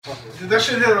Did that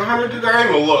shit hit 100? Did I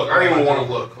even look? I didn't even want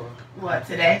to look. What,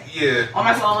 today? Yeah. On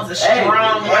my soul was a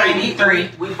strong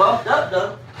 93. We bumped up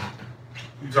though.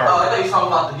 You I talking thought you talking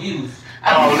about the views.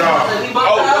 Oh, no.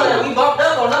 We bumped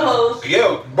up on them hoes.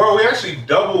 Yeah, bro, we actually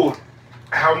doubled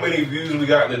how many views we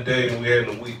got in a day than we had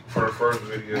in a week for the first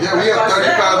video. Yeah, we had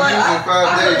 35 views in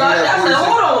 5 days. We had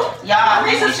 46. Y'all, I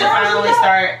think we should finally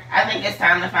start. I think it's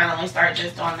time to finally start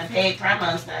just doing the paid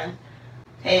promos then.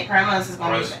 Paid promos is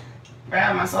going to be.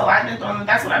 Bro, my soul, I've been doing,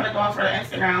 that's what I've been doing for the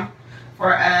Instagram,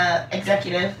 for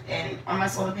executive, and on my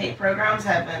soul, the paid programs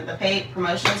have been, the paid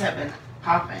promotions have been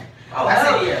popping. Oh,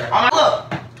 hell yeah. On my,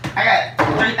 look, I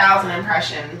got 3,000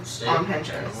 impressions on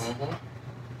Pinterest. Mm-hmm.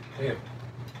 Yeah.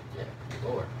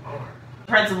 Lord.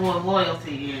 Principle of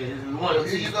loyalty is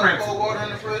loyalty. You got cold water in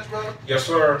the fridge, bro? Yes,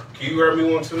 sir. Can you grab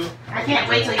me one too? I can't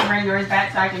wait till you bring yours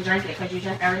back so I can drink it, because you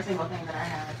drink every single thing that I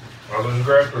have. I'll just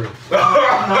grab 3. No,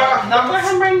 let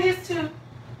him bring his too.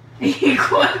 He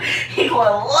going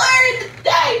Lord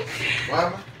today. What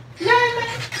happened? Nothing.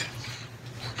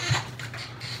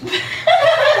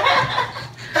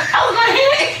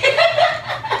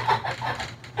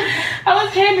 I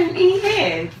was handing me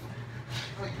his.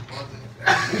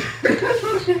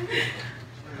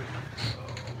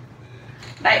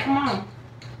 Like, come on.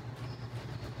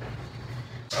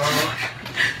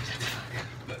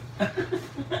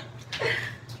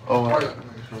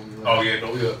 Oh yeah,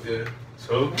 no, we up, yeah.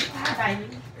 So, Hi,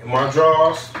 baby. in my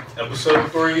drawers,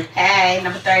 episode 3. Hey,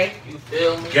 number 3. You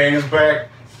feel me? Gang is back.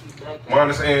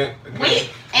 Minus Ant. Wait,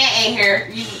 ain't here.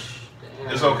 You.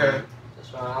 It's okay.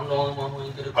 That's right. I'm the only one who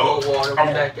ain't get a cold water. We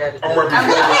I'm back at it. I'm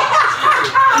representing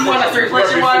I'm going to replace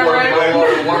your water, right? Cold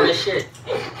water, warm as shit.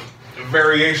 the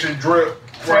Variation Drip.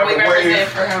 So we Rocket represent Wave.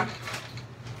 for him.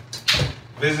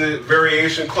 Visit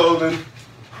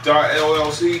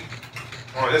variationclothing.llc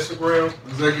on Instagram.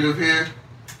 Executive here.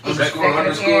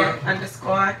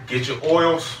 Underscore. Get your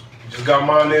oils. Just got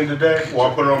mine in today. Well,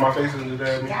 I put it on my face in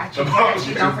today. Gotcha.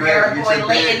 Don't forget our boy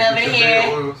Layton over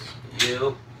here.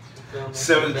 Yep.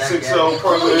 760 Ooh,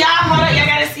 Portland. y'all, hold on. Y'all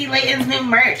gotta see Layton's new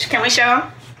merch. Can we show him?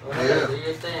 Yeah. Do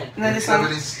your thing. And then this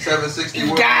one.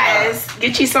 760 Guys,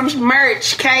 get you some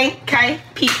merch, okay?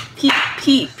 Peep the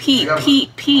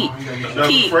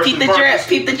drip,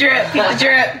 peep the drip.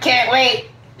 Can't wait.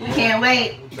 We can't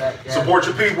wait. Support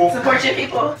your people. Support your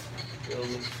people.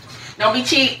 Don't be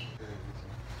cheap.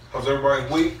 How's everybody's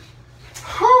week?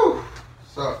 Whew.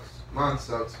 Sucks. Mine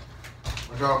sucks.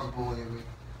 My job's bullying me.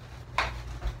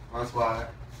 That's why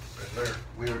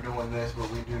we were doing this, what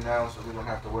we do now, so we don't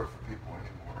have to work for people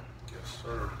anymore. Yes,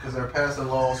 sir. Because they're passing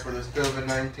laws for this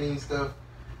COVID-19 stuff,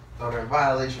 so they're in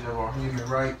violation of our human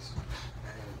rights.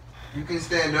 And you can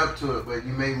stand up to it, but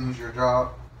you may lose your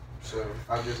job. So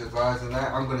I'm just advising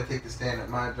that. I'm going to take the stand at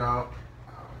my job.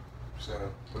 So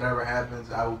whatever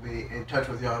happens, I will be in touch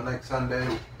with y'all next Sunday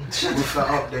with the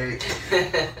update.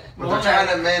 But they're trying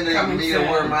to mandate me to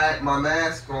wear my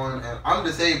mask on, and I'm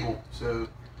disabled, so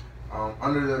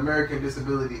under the American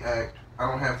Disability Act, I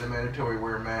don't have to mandatory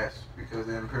wear a mask because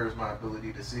it impairs my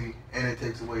ability to see, and it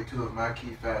takes away 2 of my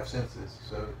key 5 senses.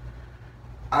 So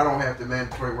I don't have to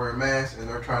mandatory wear a mask, and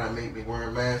they're trying to make me wear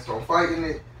a mask. So I'm fighting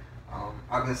it.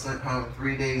 I've been sent home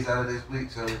 3 days out of this week,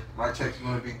 so my check's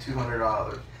going to be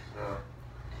 $200.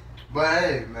 But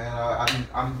hey, man,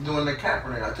 I'm doing the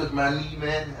Kaepernick. I took my knee,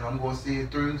 man, and I'm going to see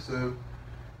it through. So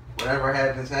whatever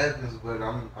happens, happens. But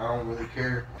I don't really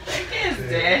care. It's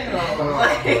dead.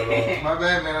 My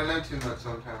bad, man. I know too much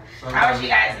sometimes. How was you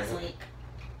guys this week?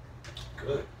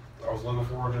 Good. I was looking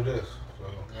forward to this. So.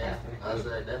 Yeah, I was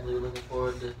definitely looking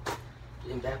forward to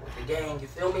getting back with the gang. You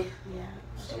feel me? Yeah.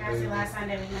 Did you guys see last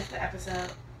Sunday we missed the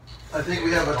episode? I think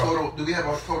we have a total. Do we have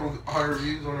a total 100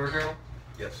 views on our channel?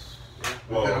 Yes.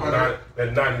 Well,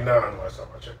 at 99 last time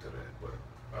I checked it, but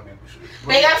I mean we should.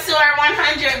 Big ups to our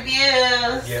 100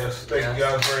 views. Yes, thank you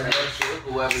guys very much.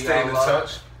 Whoever Stay in y'all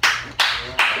touch.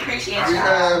 Appreciate We y'all.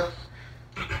 have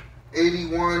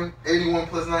 81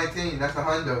 plus 19. That's a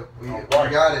hundo. We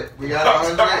got it. We got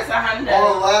 100. That's 100.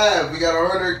 On live, we got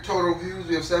 100 total views.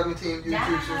 We have 17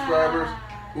 YouTube subscribers.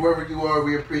 Whoever you are,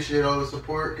 we appreciate all the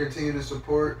support. Continue to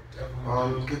support.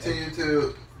 Continue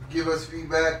to give us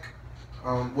feedback,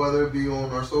 whether it be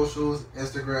on our socials,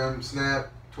 Instagram, Snap,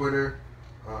 Twitter.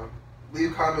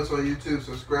 Leave comments on YouTube.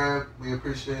 Subscribe. We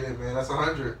appreciate it, man. That's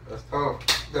 100. That's tough.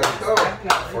 That's tough.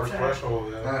 First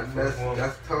threshold, yeah. That's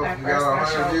tough. You got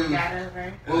 100 views.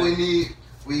 What we need,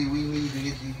 we need to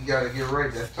get you gotta get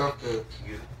right. That's tough to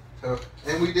tough.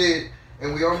 And we did.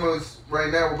 And we almost,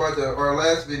 right now, our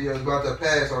last video is about to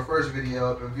pass our first video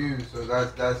up in views, so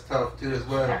that's tough too as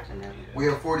well. Definitely. We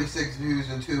have 46 views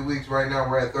in 2 weeks. Right now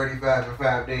we're at 35 in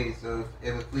 5 days, so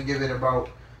if we give it about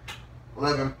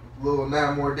little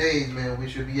 9 more days, man, we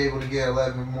should be able to get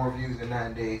 11 more views in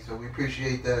 9 days. So we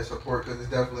appreciate that support because it's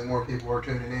definitely more people are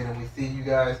tuning in and we see you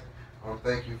guys.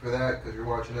 Thank you for that because you're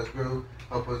watching us grow.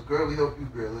 Help us grow. We help you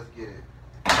grow. Let's get it.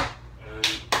 And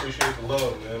appreciate the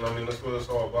love, man. I mean, that's what it's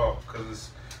all about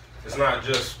because it's not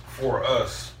just for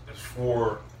us. It's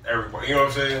for everybody. You know what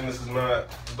I'm saying? This is not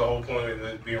the whole point of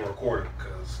it being recorded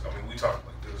because, I mean, we talk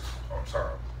like this all the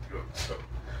time. You know, so,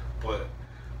 but,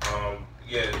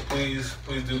 yeah, please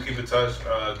do keep in touch.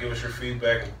 Give us your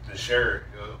feedback and share it.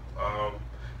 You know?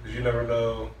 Because you never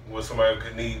know what somebody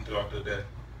could need throughout the day.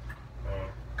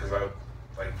 Because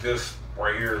like this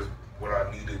right here is what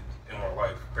I needed in my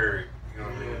life. Period. You know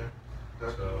what I mean?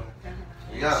 So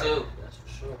That's for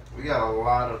sure. We got a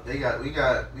lot of we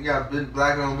got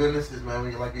black owned businesses, man.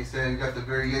 We, like you said, we got the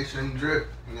Variation Drip.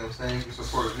 You know what I'm saying? You can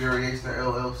support Variation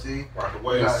LLC. Right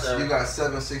away. You got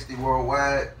 760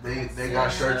 Worldwide. They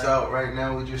got shirts out right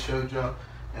now. We just showed y'all.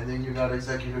 And then you got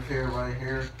Executive Hair right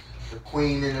here. The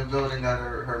Queen in the building got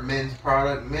her men's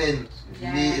product. Men's.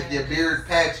 If your beard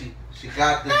patchy, she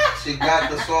got the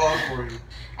sauce for you.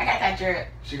 I got that drip.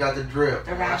 She got the drip.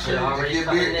 The ragu. Shit already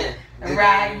coming in. The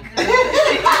ragu.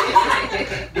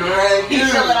 The ragu. You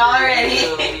feel it already.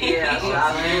 Yeah, so I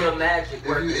do the magic.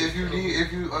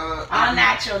 If you all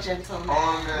natural, gentlemen.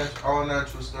 All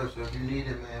natural stuff. So if you need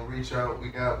it, man, reach out. We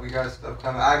got stuff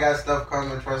coming. I got stuff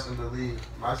coming. Trust and believe.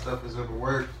 My stuff is in the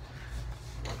works.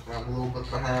 I'm a little bit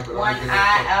behind, but One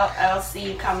Eye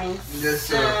LLC coming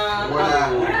soon. One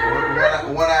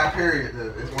eye period.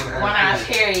 It's one eye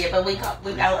period, but we got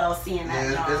LLC in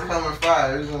that. Yeah, it's coming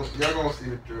fire. Y'all gonna see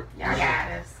the drip. Y'all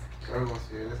got us. Y'all gonna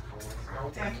see it. It's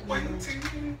coming.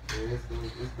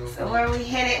 It's So where we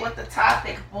hit it with the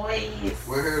topic, boys?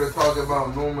 We're here to talk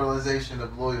about normalization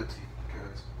of loyalty.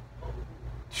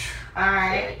 All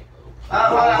right. Oh,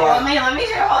 hold on. Let me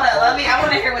hear. Hold up. I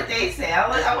want to hear what they say.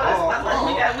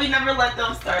 We never let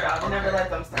them start off. I'm gonna let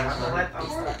them start.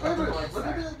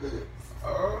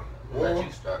 Let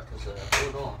you start, cause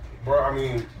hold on. Bro, I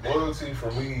mean, loyalty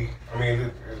for me. I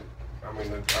mean,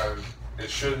 it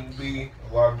shouldn't be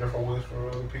a lot of different ways for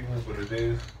other people, but it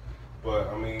is. But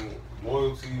I mean,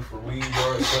 loyalty for me,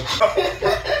 bro.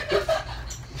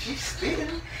 She's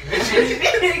spitting.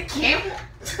 Campbell.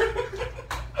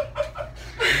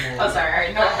 I'm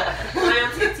sorry. No,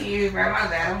 loyalty to you, bro. My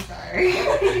bad. I'm sorry.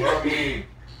 I mean,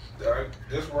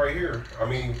 this right here. I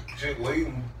mean, Jake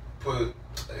Layton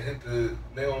hit the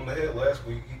nail on the head last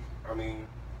week. He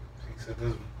said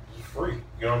this is free.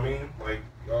 You know what I mean? Like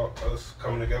us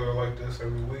coming together like this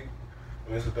every week. I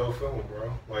mean, it's a dope feeling,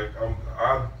 bro. Like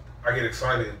I get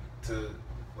excited to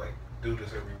like do this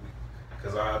every week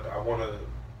because I want to.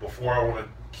 Before I want to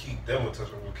keep them in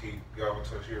touch, I'm gonna keep y'all in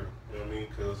touch here. You know what I mean?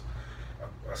 Because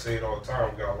I say it all the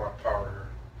time, we got a lot of power here.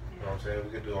 You know what I'm saying?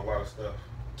 We can do a lot of stuff.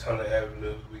 Ton of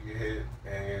avenues we can hit.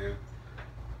 And,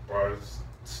 bro, this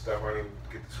stuff I didn't even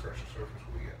get to scratch the surface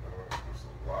with yet. There's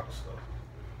a lot of stuff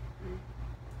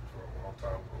for a long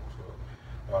time ago.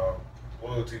 So,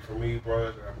 loyalty for me,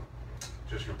 bro,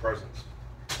 just your presence.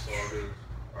 That's all it is.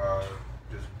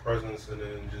 Just presence and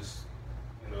then just,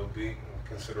 be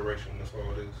consideration. That's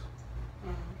all it is.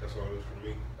 That's all it is for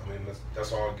me. I mean,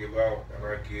 that's all I give out, and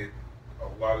I get a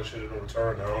lot of shit in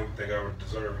return. I don't even think I would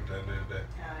deserve it at the end of the day.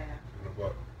 Oh, yeah.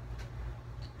 But,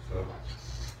 so.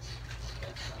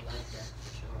 Yes, I like that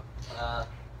for sure.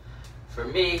 For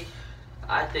me,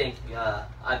 I think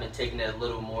I've been taking it a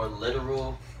little more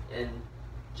literal in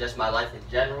just my life in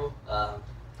general. I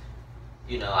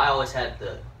always had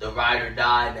the ride or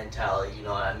die mentality, you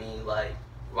know what I mean? Like,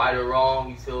 right or wrong,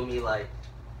 you feel me? Like,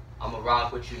 I'm gonna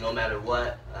rock with you no matter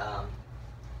what.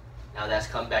 Now that's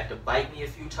come back to bite me a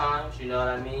few times, you know what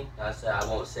I mean? I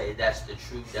won't say that's the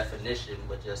true definition,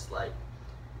 but just like,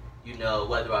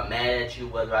 whether I'm mad at you,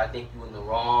 whether I think you in the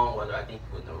wrong, whether I think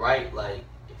you in the right, like,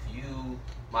 if you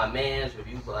my mans, if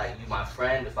you like you my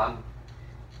friend, if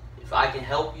I can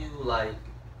help you, like,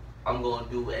 I'm gonna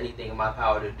do anything in my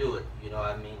power to do it, you know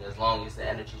what I mean? As long as the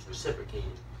energy's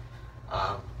reciprocated.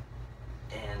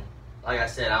 And like I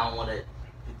said, I don't want to.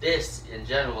 This in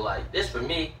general, like this for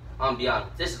me, I'm gonna be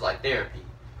honest, this is like therapy.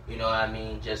 You know what I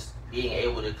mean? Just being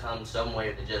able to come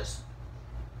somewhere to just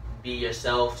be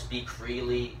yourself, speak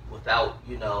freely without,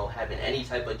 having any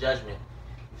type of judgment.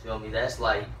 You feel me? That's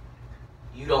like,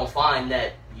 you don't find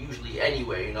that usually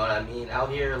anywhere, you know what I mean? Out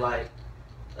here, like,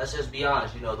 let's just be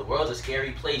honest, the world's a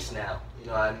scary place now. You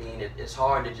know what I mean? It's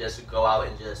hard to just go out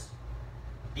and just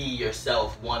be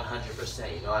yourself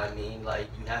 100%, you know what I mean? Like,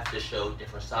 you have to show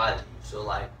different sides of you. So,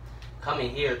 like, coming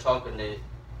here, talking to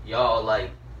y'all,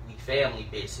 like, we family,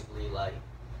 basically, like,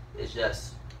 it's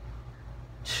just,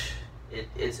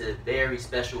 it's a very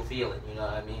special feeling, you know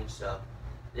what I mean? So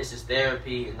this is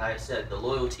therapy, and like I said, the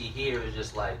loyalty here is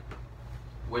just like,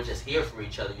 we're just here for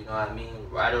each other, you know what I mean?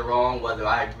 Right or wrong, whether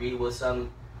I agree with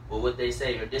some, with what they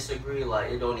say or disagree,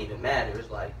 like, it don't even matter. It's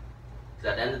like, 'cause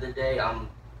at the end of the day, I'm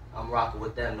rocking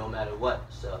with them no matter what.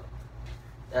 So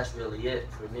that's really it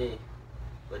for me.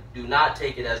 But do not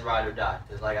take it as ride or die,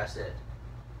 because like I said,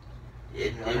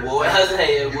 it will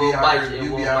bite you.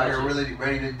 You be out here really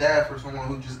ready to die for someone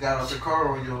who just got out the car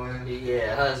on your end.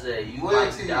 Yeah, Jose, you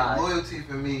might die. Loyalty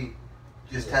for me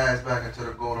just ties back into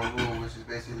the golden rule, which is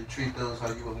basically treat those how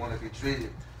you would want to be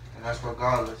treated. And that's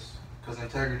regardless, because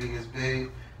integrity is big,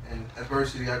 and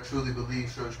adversity, I truly believe,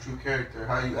 shows true character,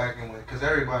 how you acting with. Because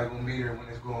everybody going to be there when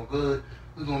it's going good,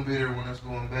 who's going to be there when it's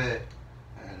going bad.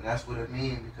 And that's what it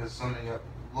means, because some of your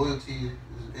loyalty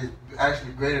is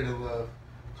actually greater than love.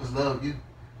 Because love,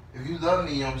 if you love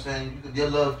me, you know what I'm saying, your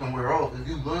love can wear off. If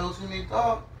you loyal to me,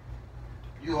 dog,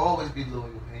 you always be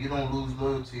loyal, and you don't lose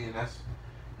loyalty, and that's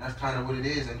kind of what it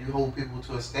is. And you hold people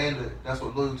to a standard. That's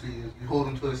what loyalty is. You hold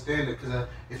them to a standard, because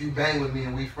if you bang with me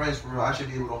and we friends for real, I should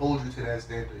be able to hold you to that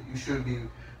standard. You shouldn't be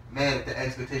mad at the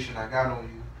expectation I got on you.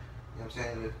 You know what I'm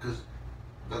saying? Because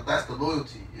that's the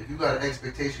loyalty. If you got an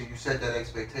expectation, you set that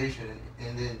expectation,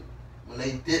 and then when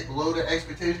they dip below that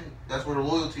expectation, that's where the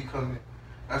loyalty comes in.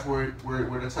 That's where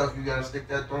the tough, you gotta stick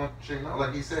that throwing shit out.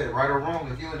 Like he said, right or wrong,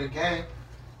 if you in the gang, you know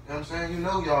what I'm saying, you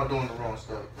know y'all doing the wrong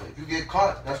stuff. But if you get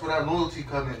caught, that's where that loyalty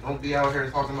come in. Don't be out here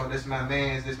talking about this my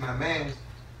man's, this my man's.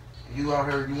 And you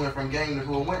out here, you went from gang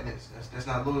to a witness. That's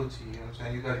not loyalty, you know what I'm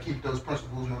saying? You gotta keep those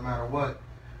principles no matter what.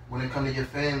 When it come to your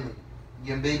family,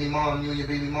 your baby mom, you and your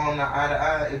baby mom not eye to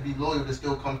eye, it'd be loyal to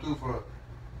still come through for her.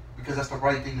 Because that's the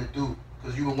right thing to do.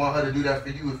 Because you would want her to do that for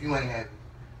you if you ain't happy.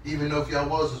 Even though if y'all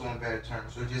was on bad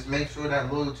terms. So just make sure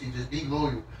that loyalty, just be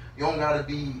loyal. You don't gotta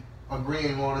be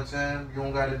agreeing all the time. You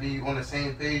don't gotta be on the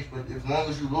same page. But as long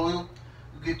as you loyal,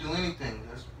 you get through anything.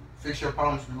 Just fix your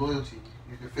problems through loyalty.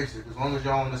 You can fix it. As long as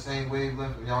y'all on the same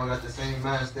wavelength and y'all got the same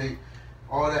mind state,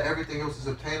 all that, everything else is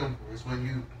obtainable. It's when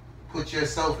you put your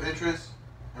self-interest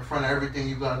in front of everything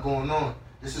you got going on.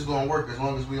 This is gonna work as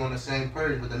long as we on the same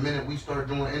page. But the minute we start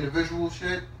doing individual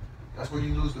shit, that's where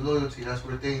you lose the loyalty. That's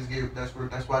where things get. That's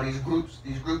why these groups,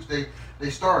 they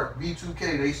start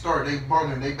B2K. They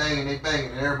bumming, they banging,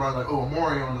 and everybody's like, oh,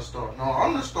 Amari on the star. No,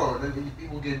 I'm the star. Then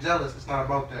people get jealous. It's not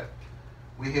about that.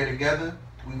 We here together.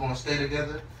 We gonna stay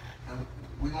together, and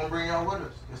we gonna bring y'all with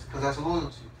us. Because that's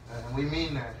loyalty, and we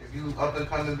mean that. If you up and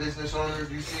coming business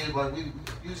owners, you see it like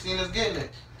you seen us getting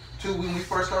it. Too, when we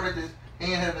first started this, he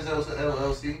didn't have his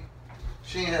LLC.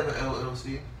 She didn't have an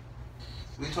LLC.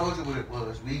 We told you what it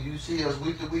was. You see us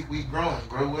week to week. We growing.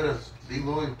 Grow with us. Be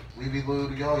loyal. We be loyal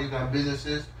to y'all. You got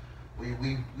businesses.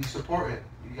 We support it.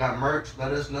 You got merch.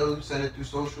 Let us know. Send it through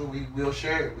social. We'll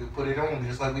share it. We'll put it on.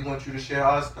 Just like we want you to share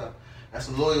our stuff. That's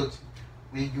loyalty.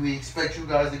 We expect you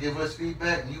guys to give us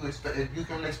feedback. You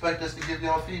can expect us to give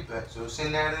y'all feedback. So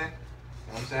send that in. You know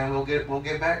what I'm saying? We'll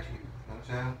get back to you. You know what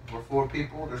I'm saying? We're 4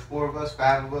 people. There's 4 of us.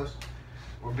 5 of us.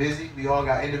 We're busy. We all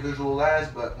got individual lives.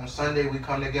 But on Sunday we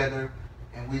come together.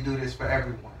 And we do this for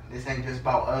everyone. This ain't just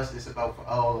about us, it's about for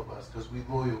all of us. Because we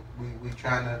loyal. We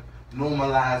trying to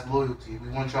normalize loyalty. We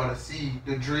want y'all to see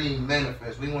the dream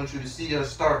manifest. We want you to see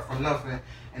us start from nothing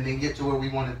and then get to where we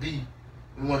want to be.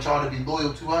 We want y'all to be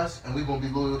loyal to us, and we're going to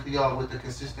be loyal to y'all with the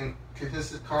consistent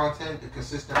content, the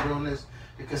consistent realness,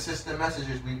 the consistent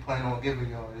messages we plan on giving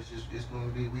y'all. It's going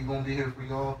to be, we going to be here for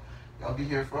y'all. Y'all be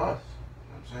here for us.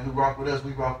 You know what I'm saying? Who rock with us,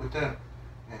 we rock with them.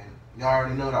 And y'all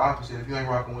already know the opposite. If you ain't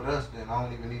rocking with us, then I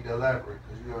don't even need to elaborate,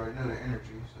 because you already know the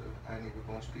energy, so I ain't even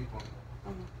going to speak on it.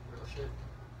 Real shit.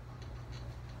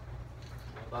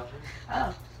 What about you?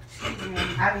 Oh, excuse me.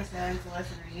 I be saying to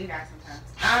listen to you guys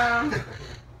sometimes.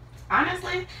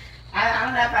 Honestly, I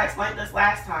don't know if I explained this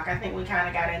last talk. I think we kind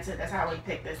of got into that's how we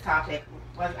picked this topic.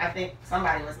 I think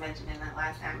somebody was mentioning that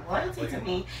last time. Loyalty to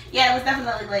me, yeah, it was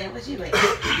definitely Leah. It was you, Leah.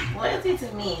 Loyalty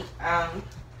to me,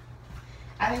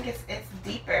 I think it's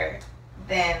deeper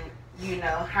than, you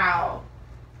know, how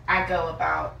I go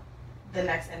about the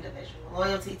next individual.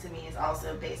 Loyalty to me is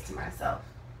also based to myself,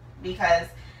 because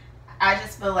I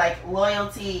just feel like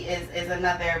loyalty is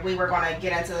another, we were going to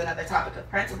get into another topic of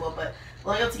principle, but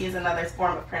loyalty is another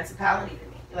form of principality to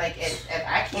me. Like, if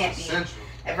I can't be,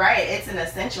 right, it's an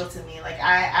essential to me. Like,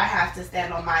 I have to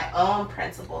stand on my own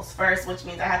principles first, which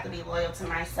means I have to be loyal to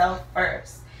myself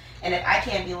first. And if I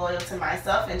can't be loyal to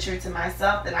myself and true to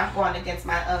myself, then I'm going against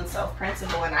my own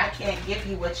self-principle, and I can't give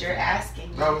you what you're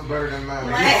asking. That was better than mine.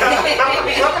 Because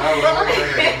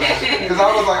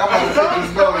I was like, I'm about to pick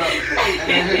this note up, and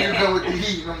then here you go with the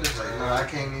heat, and I'm just like, no, I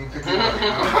can't even pick it up.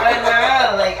 But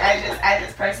no, like I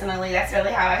just personally, that's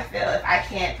really how I feel. If I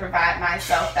can't provide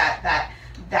myself that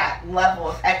level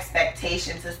of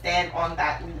expectation to stand on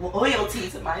that loyalty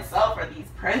to myself or these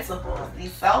principles,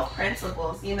 these self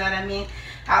principles, you know what I mean?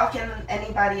 How can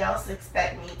anybody else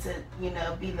expect me to, you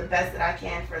know, be the best that I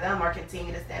can for them or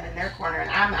continue to stand in their corner? And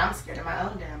I'm scared of my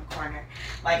own damn corner.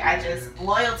 Like,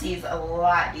 loyalty is a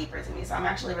lot deeper to me. So I'm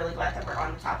actually really glad that we're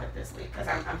on the topic this week, because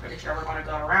I'm pretty sure we're going to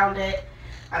go around it.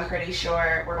 I'm pretty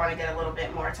sure we're going to get a little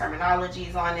bit more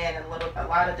terminologies on it and a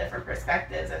lot of different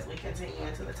perspectives as we continue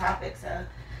into the topic. So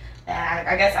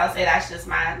I guess I'll say that's just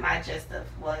my gist of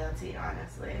loyalty,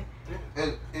 honestly.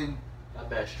 And I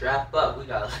better strap up. We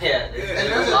got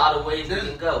there's a lot of ways we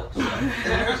can go. So. And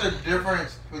there's a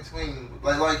difference between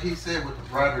like he said with the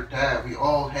ride or die. We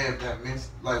all have that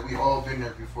like we all been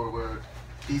there before where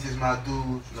these is my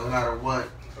dudes no matter what.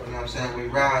 You know what I'm saying? We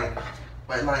ride.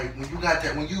 But like when you got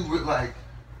that, when you like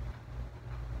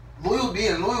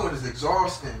being loyal is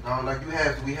exhausting, dog. Like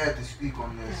we have to speak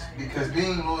on this because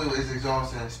being loyal is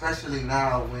exhausting, especially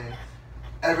now when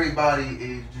everybody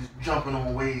is just jumping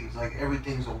on waves. Like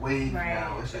everything's a wave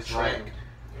now. It's just like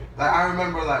I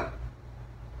remember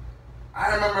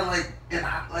in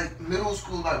like middle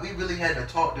school, like we really had to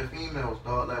talk to females,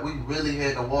 dog. Like we really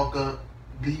had to walk up,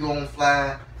 be on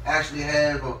fly, actually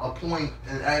have a point,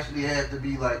 and actually have to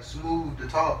be like smooth to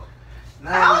talk.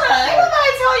 Now, hold on, ain't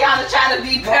nobody tell y'all to try to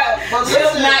be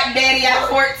Lil Mac Daddy at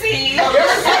 14.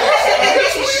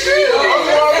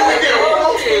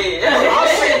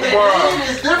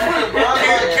 It's different, bro.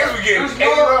 Kids be getting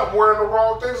ate up wearing the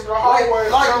wrong things in the hallway.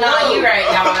 No, you right,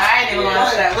 y'all. I ain't even gonna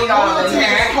say that. We gonna live here.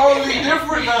 It's totally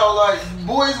different now. Like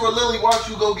boys will literally watch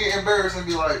you go get embarrassed and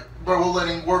be like, bro, we'll let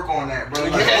him work on that, bro.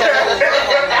 Like,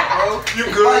 you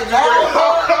good? Like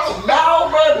now,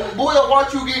 bro, boy will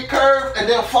watch you get curved and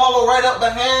then follow right up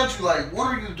behind you. Like, what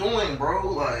are you doing, bro?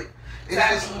 Like,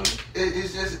 it's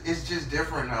just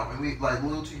different now. And we like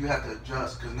loyalty, you have to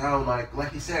adjust because now,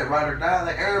 like he said, ride or die.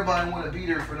 Like everybody want to be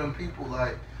there for them people.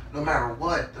 Like no matter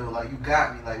what, though. Like you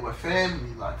got me. Like with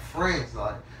family, like friends,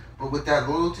 like. But with that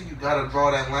loyalty, you gotta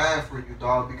draw that line for you,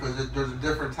 dog. Because there's a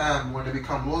different time when it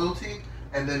become loyalty.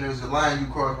 And then there's a line you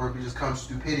cross where it becomes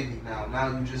stupidity now. Now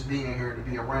you just being here to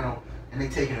be around and they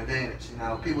taking advantage. You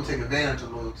know, people take advantage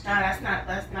of loyalty. No, that's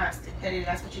not stupidity.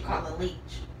 That's what you call a leech.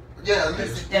 Yeah, a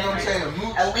leech. You know what I'm saying? A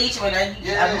leech, a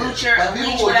moocher, a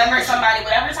leech, whatever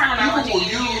terminology you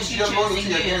choose to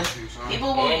use.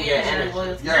 People will use your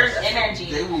loyalty. There's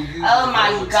energy. Oh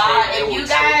my God. If you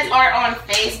guys are on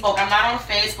Facebook, I'm not on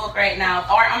Facebook right now,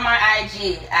 or on my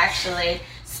IG actually.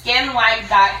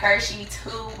 Skinwipe.Hershey 2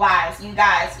 Ys. You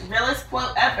guys, realest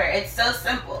quote ever. It's so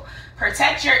simple.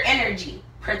 Protect your energy.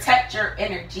 Protect your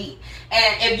energy.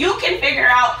 And if you can figure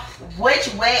out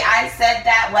which way I said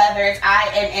that, whether it's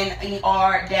INNER-G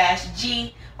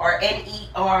or NERGY,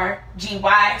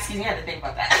 excuse me, I had to think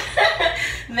about that.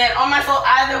 Then on my soul,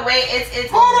 either way, it's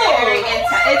very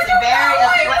intense. It's very.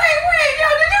 Wait, yo,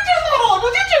 did you just do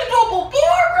a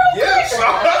before? Yes,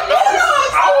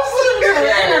 I was looking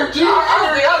at energy.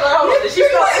 She's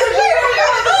got energy.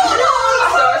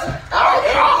 I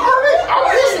heard it. I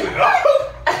was listening.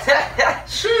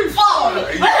 Follow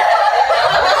me.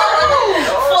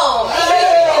 Follow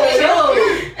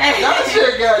me. That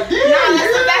shit got deep. Nah,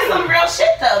 that's some real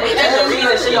shit though. There's a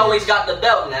reason she always got the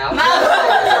belt now.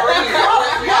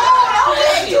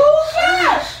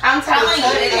 I'm telling you,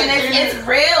 and it's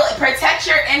real. Protect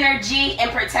your energy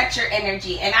and protect your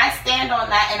energy. And I stand on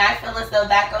that, and I feel as though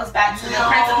that goes back to the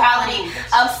principality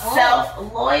of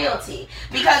self-loyalty.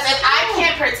 Because if I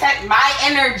can't protect my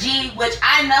energy, which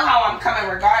I know how I'm coming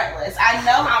regardless, I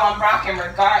know how I'm rocking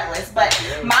regardless, but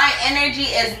my energy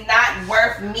is not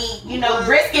worth me,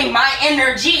 risking my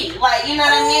energy. Like, you know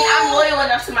what I mean? I'm loyal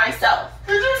enough to myself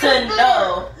to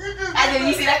know. And then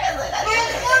you see that?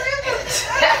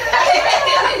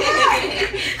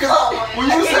 Cause when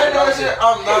you said that shit,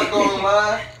 I'm not gonna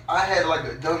lie, I had like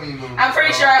a dummy moment. I'm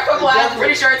pretty sure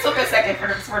it took a second for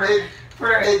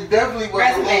it definitely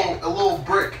was a little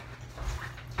brick.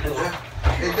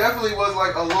 It definitely was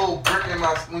like a little brick in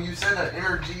my. When you said that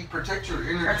energy, protect your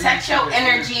energy. Protect your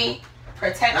energy.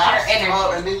 Protect your energy.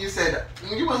 And then you said,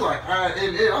 when you was like, I was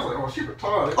like, oh, she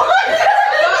retarded.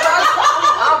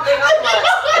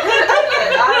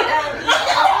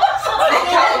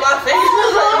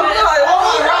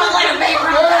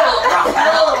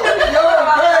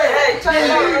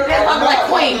 I'm like,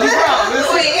 queen.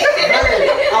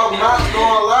 I'm not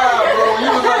gonna lie, bro. You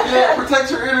was like, yeah, protect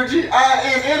your energy. I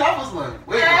was like,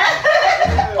 wait a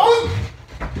minute.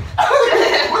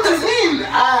 What you mean?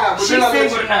 Nah, but She's then I let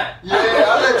single you, nut. yeah,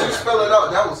 I let you spell it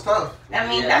out. That was tough. I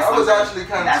mean, Yeah, that's that was some, actually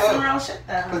kind of that's some tough. real shit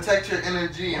though. Protect your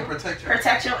energy and protect your.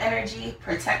 Protect your energy.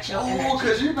 Protect your Oh, energy.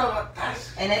 cause you know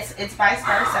that's. And it's vice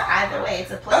versa either way.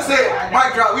 It's a That's it.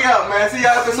 Mic drop. We out, man. See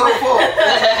y'all episode 4.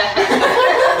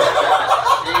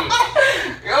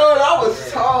 Yo, that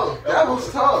was tough. That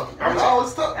was tough. That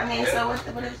was tough. I mean, so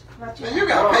what is about you? Man, you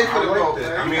gotta pay for the goal, that.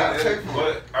 man. I You mean, gotta pay for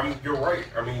it. but I mean, you're right.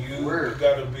 I mean, you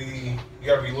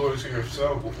gotta be loyal to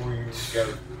yourself before you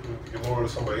gotta be loyal to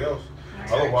somebody else.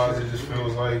 Otherwise, it just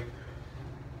feels like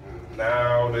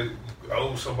now that you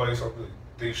owe somebody something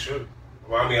they should.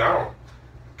 Well, I mean, I don't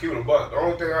keep it a buck. The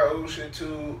only thing I owe shit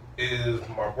to is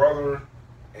my brothers,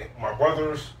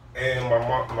 and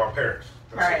my parents.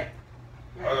 That's Right. it.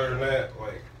 Other than that,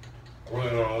 like, I really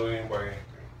don't owe anybody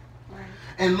anything.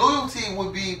 And loyalty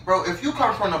would be, bro, if you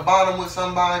come from the bottom with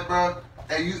somebody, bro,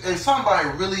 and somebody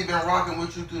really been rocking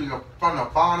with you from the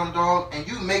bottom, dog, and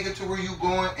you make it to where you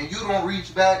going and you don't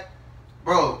reach back,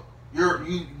 bro,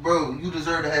 you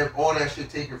deserve to have all that shit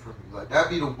taken from you. Like that'd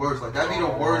be the worst. Like that'd be the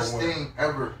worst thing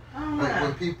ever. Like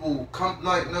when people come,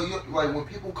 when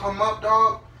people come up,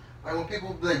 dog. Like when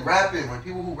people like rapping, like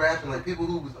people who rapping, like people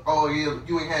who was, oh yeah,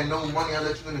 you ain't had no money, I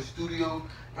let you in the studio. You know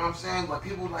what I'm saying? Like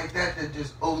people like that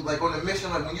just like on the mission.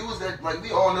 Like when you was that, like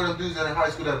we all know them dudes that in high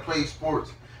school that played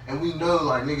sports, and we know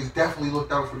like niggas definitely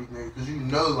looked out for these niggas because you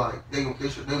know like they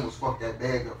almost fucked that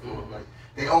bag up for them. Like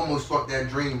they almost fucked that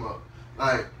dream up.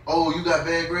 Like, oh, you got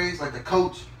bad grades, like the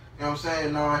coach. You know what I'm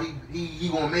saying? Nah, he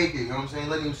gonna make it. You know what I'm saying?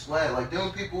 Let him slide. Like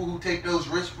them people who take those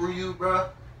risks for you, bruh.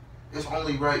 It's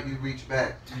only right you reach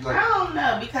back. Like, I don't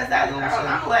know because I'm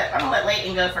gonna let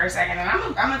Leighton go for a second, and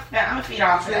I'm gonna feed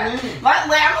off of that. I'm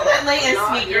gonna let Leighton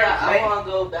speak. Yeah, I want to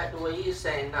go back to what he's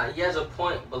saying. Nah, he has a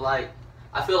point, but like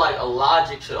I feel like a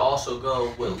logic should also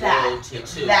go with loyalty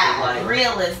too. That like,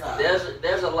 realism.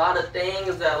 There's a lot of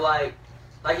things that like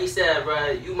he said,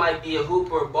 bro. You might be a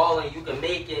hooper, balling, you can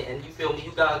make it, and you feel me.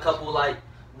 You got a couple like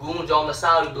goons on the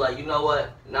side. You be like, you know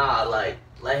what? Nah, like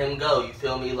let him go. You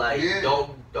feel me? Like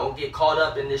don't get caught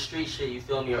up in this street shit, you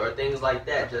feel me, or things like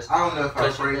that. Just I don't know if I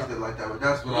phrased it like that, but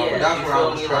that's what I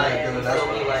was trying to do. You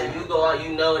feel me? Like you go out,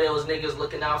 you know there was niggas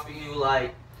looking out for you,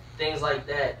 like things like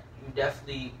that. You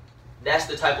definitely, that's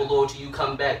the type of loyalty. You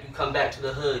come back to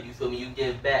the hood. You feel me? You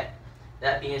give back.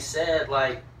 That being said,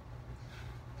 like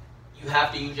you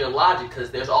have to use your logic because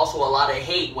there's also a lot of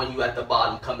hate when you at the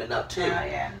bottom coming up too. Oh,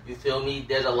 yeah. You feel me?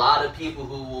 There's a lot of people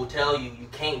who will tell you you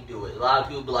can't do it. A lot of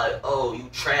people be like, oh, you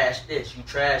trash this, you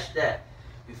trash that.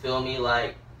 You feel me?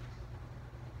 Like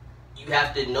you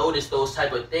have to notice those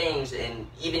type of things, and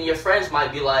even your friends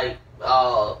might be like,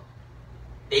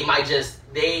 they might just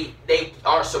they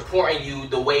aren't supporting you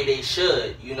the way they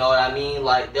should. You know what I mean?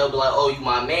 Like they'll be like, oh, you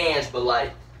my mans, but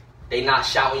like they not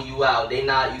shouting you out. They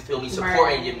not, you feel me,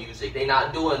 supporting your music. They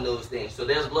not doing those things. So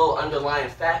there's little underlying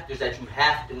factors that you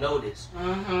have to notice.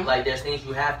 Mm-hmm. Like there's things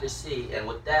you have to see. And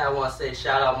with that, I want to say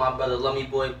shout out my brother Lummy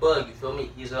Boy Bug. You feel me?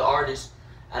 He's an artist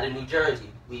out of New Jersey.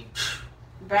 We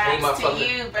came up from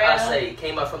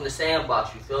came up from the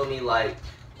sandbox. You feel me? Like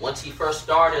once he first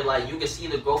started, like you can see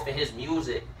the growth in his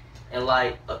music, and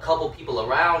like a couple people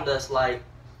around us, like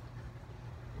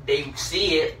they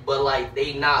see it, but like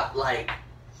they not like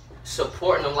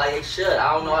supporting him like they should.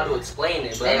 I don't know how to explain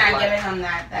it, but they're not like, giving him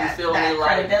that you feel that me?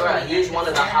 Like, bro, he's one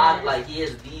of the hot, like he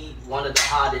is one of the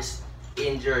hottest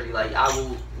in Jersey. Like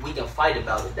we can fight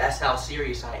about it. That's how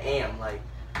serious I am. Like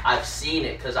I've seen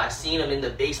it because I've seen him in the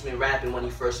basement rapping when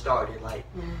he first started. Like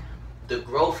the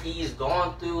growth he's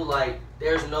gone through, like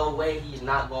there's no way he's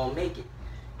not gonna make it.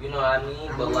 You know what I mean?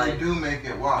 And but when like, you do make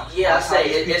it, watch. yeah, That's I say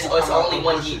it's only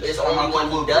when he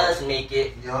does make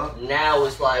it. Yeah. Now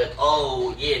it's like,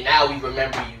 oh yeah, now we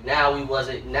remember you. Now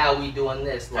we doing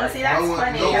this. Like, see, that's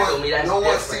funny. No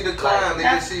one see the climb. They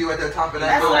just see you at the top of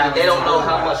that building. They don't know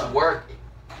how much work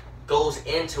goes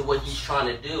into what he's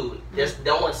trying to do.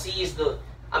 No one sees the.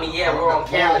 I mean, yeah, we're on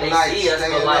camera. They see us,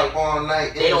 but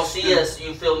like, they don't see us.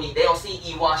 You feel me? They don't see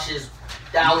Ewash's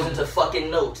thousands of fucking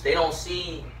notes. They don't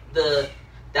see the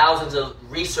thousands of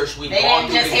research we've gone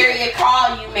through. They didn't just hear your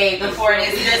call you made before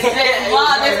this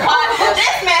pod.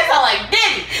 This man sound like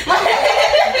Diddy.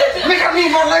 Nigga, I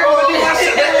need my label to do my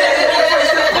shit.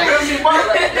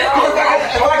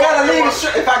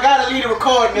 If I gotta leave the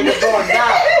record, nigga, going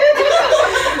down.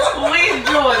 We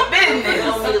doing business. You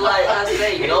know me, like I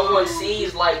say, no one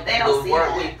sees like the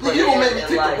work we put in. You gonna make me and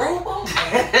take like, the robo?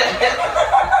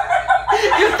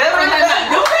 You never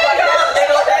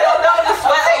they don't know the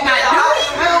sweat.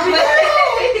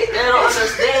 They don't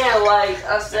understand. Like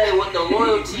I say, with the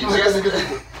loyalty, just.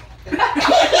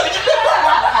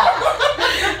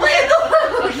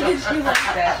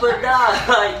 that. But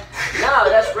nah,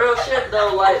 that's real shit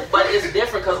though. Like, but it's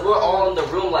different because we're all in the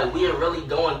room. Like, we are really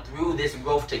going through this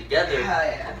growth together. Hell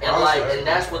yeah. And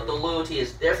that's what the loyalty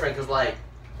is different. Cause like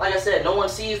I said, no one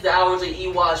sees the hours of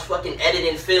Ewaj fucking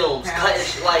editing films,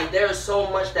 cutting. Like, there's so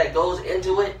much that goes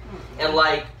into it, and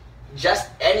like, just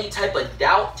any type of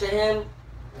doubt to him,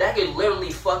 that could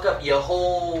literally fuck up your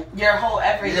whole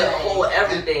everything. Your whole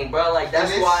everything, bro. Like,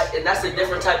 that's why, and that's a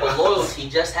different type of loyalty.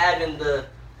 Just having the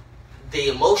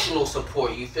emotional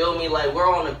support. You feel me? Like, we're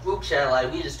on a group chat.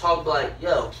 Like, we just talk like,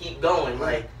 yo, keep going.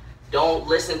 Like, don't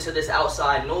listen to this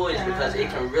outside noise because it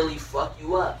can really fuck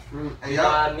you up. You know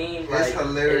what I mean? Like, it's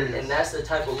hilarious. And that's the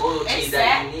type of loyalty it's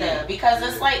that you need. Though, because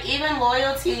it's like, even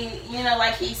loyalty, you know,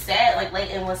 like he said, like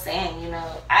Leighton was saying, you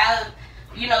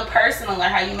know, personally,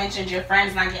 like how you mentioned your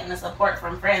friends not getting the support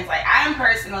from friends. Like, I'm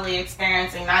personally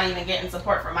experiencing not even getting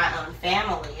support from my own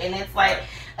family. And it's like,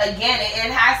 again,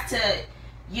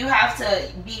 you have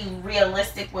to be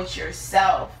realistic with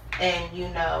yourself. And, you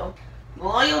know,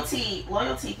 loyalty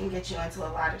can get you into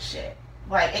a lot of shit.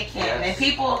 Like, it can. Yes. And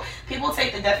people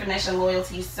take the definition of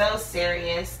loyalty so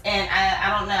serious. And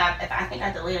I don't know if I think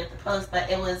I deleted the post, but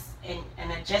it was in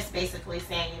a just basically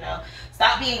saying, you know,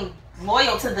 stop being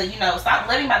loyal to stop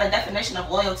living by the definition of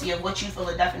loyalty of what you feel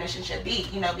the definition should be,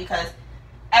 you know, because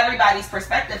everybody's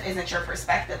perspective isn't your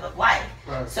perspective of life.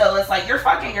 Right. So it's like you're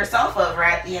fucking yourself over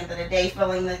at the end of the day,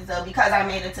 feeling as though because I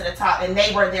made it to the top and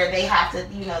they were there, they have to,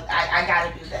 you know, I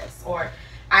gotta do this, or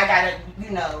I gotta, you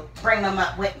know, bring them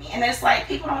up with me. And it's like,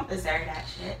 people don't deserve that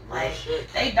shit. Like,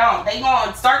 they don't. They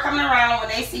gonna start coming around when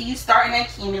they see you starting to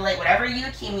accumulate whatever you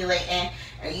accumulate and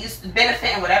you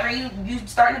benefit and whatever you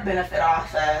starting to benefit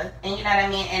off of. And you know what I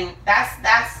mean? And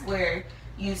that's where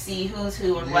you see who's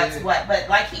who and what's what. But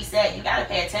like he said, you gotta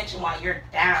pay attention while you're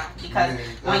down, because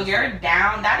when you're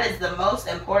down, that is the most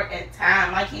important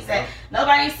time. Like he said,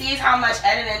 nobody sees how much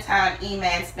editing time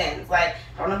E-Man spends. Like,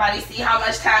 don't nobody see how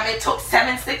much time it took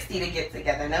 760 to get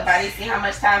together. Nobody see how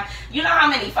much time, you know how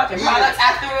many fucking products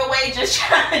I threw away just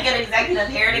trying to get executive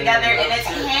hair together, and it's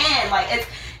hand. Like,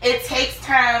 it takes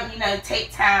time, you know,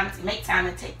 take time to make time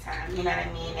and take time, you know what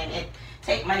I mean? And it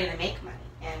take money to make money.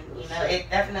 And, you know, it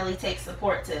definitely takes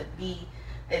support to be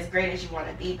as great as you want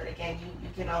to be. But again, you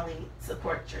can only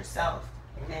support yourself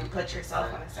and put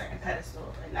yourself on a certain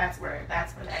pedestal. And that's where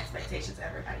the expectations of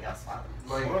everybody else fall.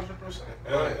 Like,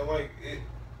 100%. Like,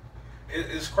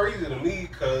 it's crazy to me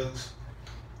because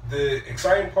the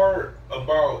exciting part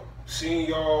about seeing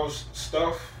y'all's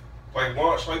stuff, like,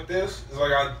 launch like this, is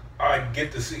like I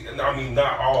get to see, and I mean,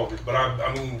 not all of it, but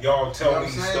I mean, y'all tell me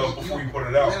stuff before you put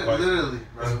it out. Like, literally,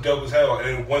 bro. It's dope as hell.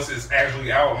 And once it's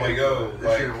actually out, I'm like, yo, this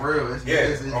like, shit real.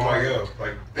 I'm like, yo,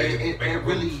 like, it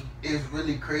really is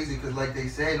really crazy because, like they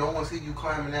say, no one see you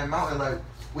climbing that mountain. Like,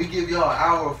 we give y'all an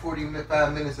hour or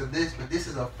 45 minutes of this, but this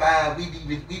is a 5.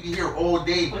 We be here all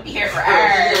day. We be here for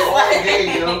hours. All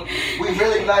day, yo. We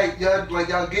really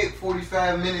y'all get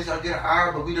 45 minutes, y'all get an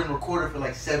hour, but we done recorded for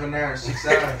like 7 hours, 6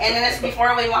 hours. And then it's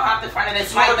before we went off in front of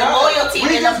this mic. The loyalty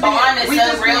and the bond is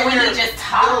so real when you just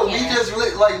talk. We just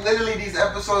like literally these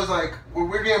episodes, like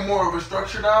we're getting more of a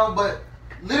structure now, but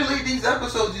literally these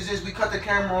episodes is just we cut the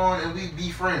camera on and we be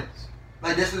friends.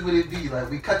 Like, this is what it be.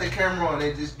 Like, we cut the camera on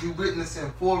and just you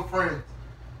witnessing 4 friends.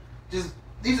 Just,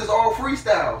 these is all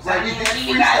freestyles. Like, what do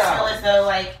you guys feel as though,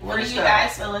 like, what do you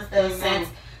guys feel as though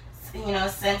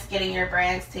since getting your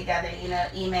brands together, you know,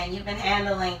 E-Man, you've been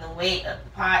handling the weight of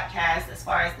the podcast as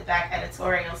far as the back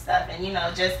editorial stuff and, you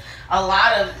know, just a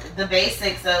lot of the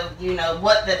basics of, you know,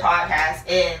 what the podcast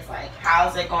is. Like,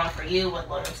 how's it going for you with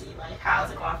loyalty? Like,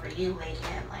 how's it going for you,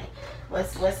 Leighton? Like,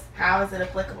 how is it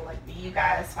applicable? Like, do you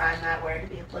guys find that word to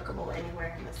be applicable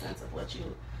anywhere in the sense of what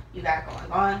you got going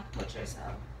on with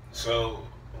yourself? So,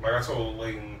 like I told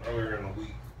Leighton earlier in the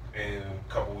week and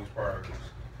a couple weeks prior to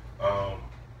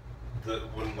this,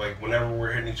 whenever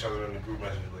we're hitting each other in the group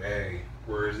message, like, hey,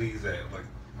 where is these at? Like,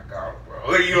 I got it,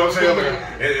 bro. Like, you know what I'm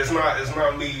saying? Like, it's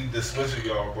not me dismissing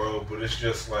y'all, bro, but it's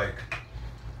just like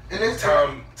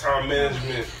time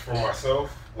management for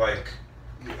myself. Like,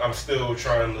 I'm still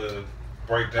trying to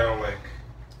break down, like,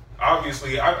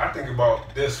 obviously I think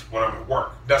about this when I'm at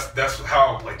work. That's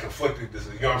how, like, conflicted this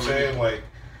is. You know what I'm saying? Like,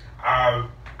 I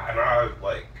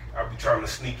be trying to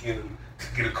sneak in and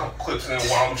get a couple clips in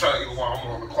while I'm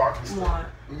on the clock and stuff.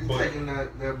 You taking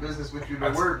that business with you to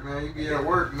work, man. You be at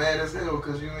work mad as hell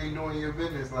because you ain't doing your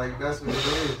business. Like, that's what it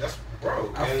is. That's,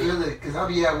 bro. I feel it because I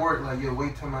be at work like, yo,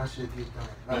 wait till my shit gets done.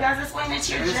 Like, because it's when it's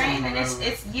your dream and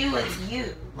it's you.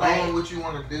 Like, doing what you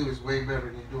want to do is way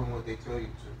better than doing what they tell you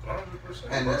to.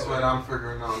 100%. And that's what I'm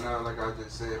figuring out now. Like I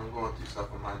just said, I'm going through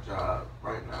stuff with my job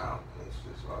right now. And it's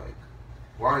just like,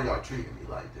 why are y'all treating me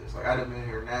like this? Like, I've been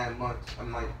here 9 months.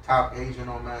 I'm like top agent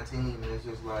on my team, and it's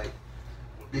just like,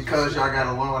 because y'all got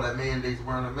a law that mandates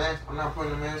wearing a mask, I'm not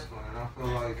putting a mask on. And I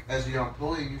feel like, as your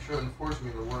employee, you shouldn't force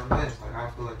me to wear a mask. Like, I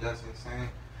feel like that's insane.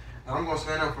 And I'm going to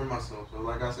stand up for myself. So,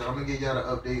 like I said, I'm going to give y'all the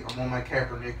update. I'm on my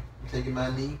Kaepernick. I'm taking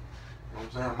my knee. You know what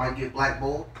I'm saying? I might get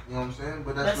blackballed. You know what I'm saying?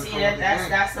 But that's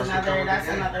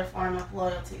another form of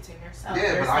loyalty to yourself.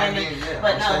 Yeah, you're but standing, I mean, yeah.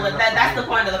 but no, that's the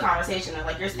point of the conversation.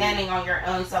 Like, you're standing on your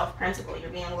own self-principle. You're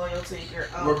being loyal to your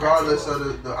own regardless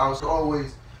principles. of I was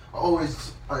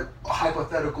always a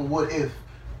hypothetical what if,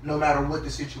 no matter what the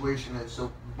situation is.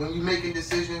 So when you making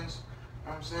decisions, you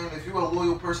know what I'm saying, if you're a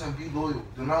loyal person, be loyal.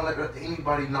 Do not let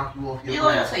anybody knock you off your Be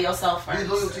loyal to yourself first. Be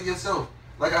loyal to yourself.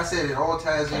 Like I said, it all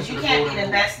ties into because you the can't golden be the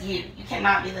rule. best you. You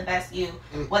cannot be the best you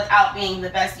without being the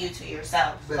best you to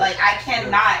yourself. Like, I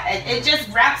cannot. It just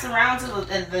wraps around to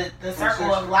the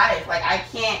circle of life. Like, I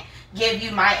can't give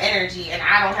you my energy and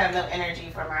I don't have no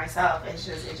energy for myself. It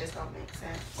just don't make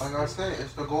sense. Like I said,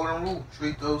 it's the golden rule.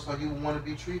 Treat those how you want to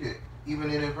be treated,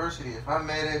 even in adversity. If I'm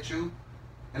mad at you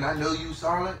and I know you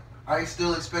solid, I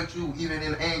still expect you, even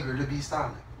in anger, to be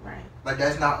solid. Right. Like,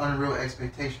 that's not unreal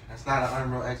expectation. That's not an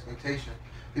unreal expectation.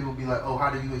 People be like, oh, how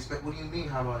do you expect? What do you mean,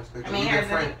 how do I expect? I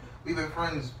mean, we've been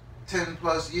friends 10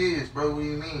 plus years, bro. What do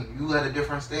you mean? You had a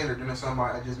different standard than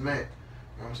somebody I just met. You know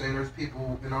what I'm saying? There's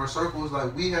people in our circles,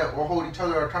 like, we hold each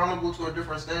other accountable to a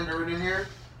different standard in here.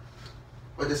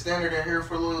 But the standard in here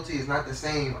for loyalty is not the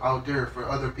same out there for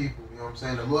other people. You know what I'm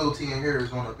saying? The loyalty in here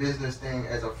is on a business thing,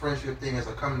 as a friendship thing, as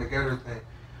a coming together thing.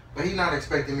 But he not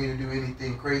expecting me to do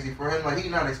anything crazy for him. Like, he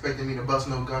not expecting me to bust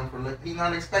no gun for liquor. He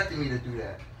not expecting me to do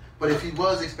that. But if he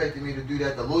was expecting me to do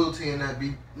that, the loyalty in that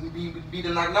be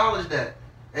to acknowledge that.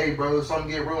 Hey, bro, if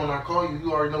something get real and I call you,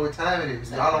 you already know what time it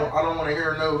is. I don't want to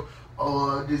hear no,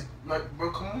 this, like, bro,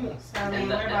 come on. So, I mean,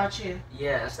 what about you?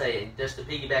 Yeah, I say, just to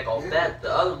piggyback off that,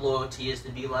 the other loyalty is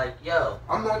to be like, yo,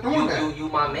 I'm not doing that. You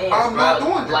my man. I'm not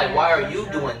doing that. Like, why are you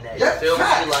doing that? Yeah, You feel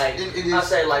facts. me? Like, I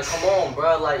say, like, come on,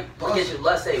 bro. Like, look at you.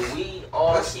 Let's say we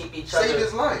all keep each other. Save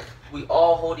his life. We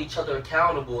all hold each other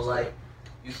accountable. Like,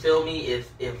 you feel me?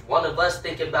 If one of us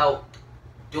thinking about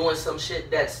doing some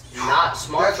shit that's not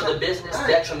smart for the business,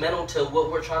 detrimental to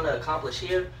what we're trying to accomplish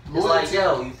here, it's like,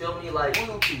 yo, you feel me? Like,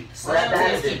 slap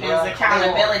that shit, bro.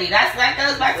 Accountability. That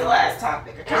goes back to the last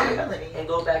topic. Accountability. And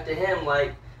go back to him,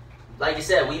 like you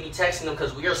said, we be texting him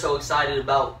because we are so excited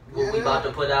about what we about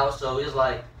to put out. So it's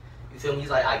like, you feel me?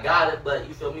 He's like, I got it, but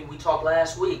you feel me? We talked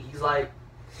last week. He's like,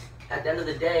 at the end of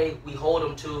the day, we hold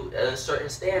him to a certain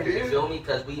standard, you feel me?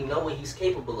 Because we know what he's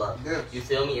capable of, you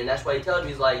feel me? And that's why he tells me,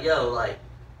 he's like, yo, like,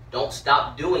 don't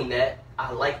stop doing that.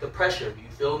 I like the pressure, you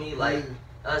feel me? Like,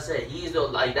 I said, he's the,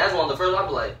 like, that's one of the first,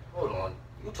 I'm like, hold on,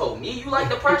 you told me you like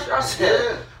the pressure? I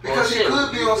said, because it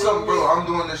could be on something, bro, I'm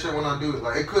doing this shit when I do it.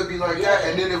 Like, it could be like that,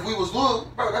 and then if we was loyal,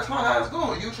 bro, that's not how it's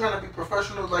going. You trying to be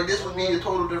professional, like, this would be a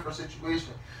total different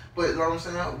situation. But, you know what I'm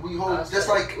saying? We hold, just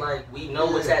like we know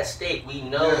what's at stake. We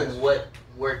know what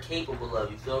we're capable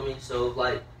of, you feel me? So,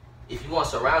 like, if you want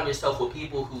to surround yourself with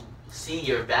people who see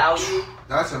your value,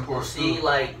 that's important. See,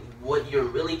 like, what you're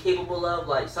really capable of.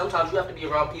 Like, sometimes you have to be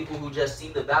around people who just see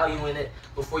the value in it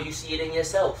before you see it in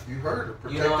yourself. You heard it.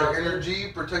 Protect their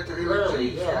energy, protect their energy.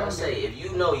 Literally, yeah. I say, if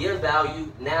you know your value,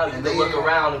 now you can look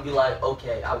around and be like,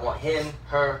 okay, I want him,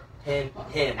 her, him.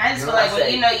 I just feel like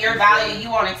when you know your value, you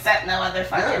won't accept no other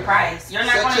fucking price. You're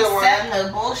not going to accept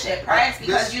no bullshit price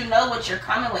because you know what you're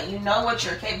coming with. You know what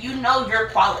you're capable. You know your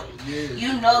quality.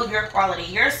 You know your quality.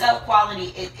 Your self-quality,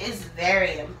 it is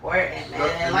very important, man.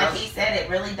 And like he said, it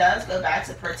really does go back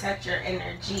to protect your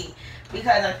energy.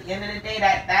 Because at the end of the day,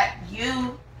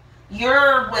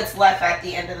 you're what's left at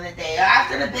the end of the day.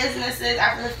 After the businesses,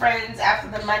 after the friends,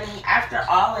 after the money, after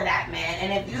all of that, man.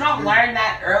 And if you don't learn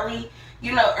that early,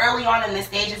 you know, early on in the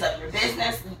stages of your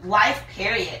business, life,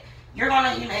 period, you're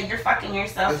gonna, you know, you're fucking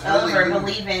yourself over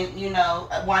believing, you know,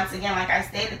 once again, like I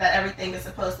stated, that everything is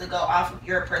supposed to go off of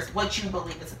your what you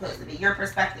believe is supposed to be, your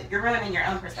perspective. You're ruining your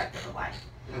own perspective of life.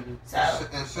 So,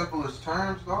 in simplest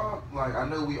terms, dog, like, I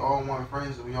know we all want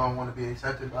friends and we all want to be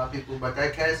accepted by people, but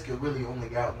that casket really only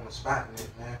got one spot in it,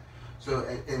 man. So,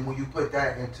 and when you put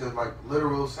that into, like,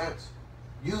 literal sense,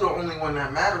 you the only one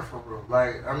that matter for real.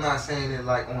 Like, I'm not saying it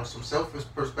like on some selfish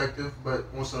perspective, but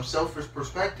on some selfish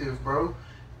perspective, bro,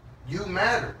 you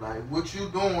matter. Like, what you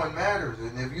doing matters.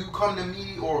 And if you come to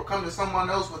me or come to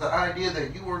someone else with the idea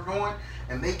that you are doing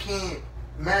and they can't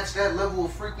match that level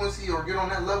of frequency or get on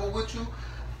that level with you,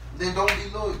 then don't be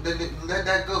loyal. Then let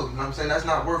that go. You know what I'm saying? That's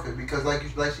not worth it, because like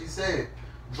she said,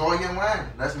 draw your line.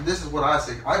 This is what I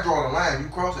say. I draw the line. You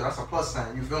cross it. That's a plus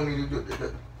sign. You feel me?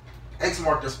 X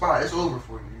mark the spot. It's over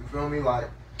for you. You feel me? Like,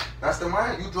 That's the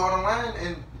line. You draw the line,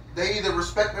 and they either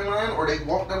respect the line or they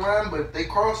walk the line, but if they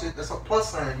cross it, that's a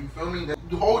plus sign. You feel me?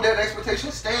 You hold that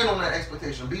expectation, stand on that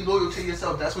expectation. Be loyal to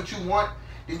yourself. That's what you want,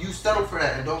 then you settle for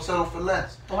that and don't settle for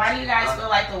less. Why do you guys feel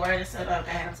like the word is so up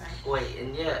ahead of time? Wait,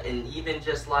 and even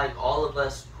just like all of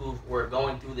us who were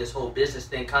going through this whole business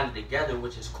thing kind of together,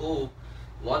 which is cool.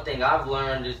 One thing I've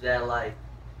learned is that like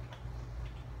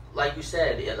you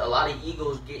said, a lot of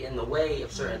egos get in the way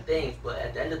of certain things, but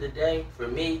at the end of the day, for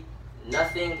me,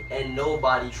 nothing and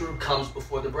nobody comes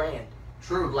before the brand.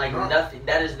 True. Like nothing.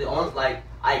 That is the only, like,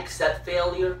 I accept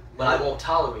failure, but I won't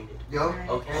tolerate it. Yo.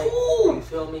 Okay? You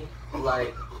feel me?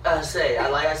 Like I said,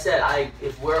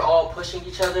 if we're all pushing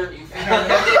each other, you feel me?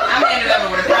 I'm ended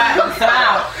up with a pride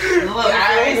smile. Look,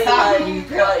 I ain't stopping you.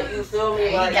 You feel me?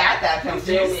 You got that. You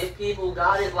feel me? If people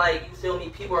got it, like, you feel me?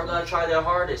 People are gonna try their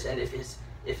hardest, and if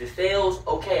it fails,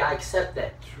 okay, I accept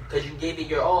that because you gave it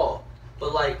your all.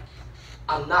 But like,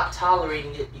 I'm not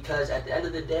tolerating it because at the end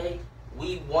of the day,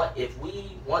 if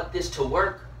we want this to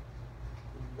work,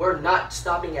 we're not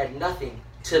stopping at nothing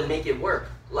to make it work.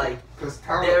 Like,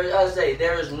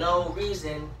 there is no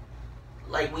reason.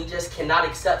 Like, we just cannot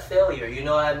accept failure. You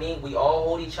know what I mean? We all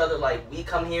hold each other. Like, we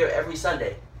come here every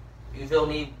Sunday. You feel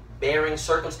me? Bearing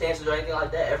circumstances or anything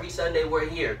like that. Every Sunday we're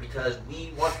here because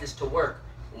we want this to work.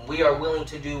 We are willing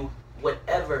to do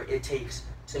whatever it takes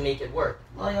to make it work.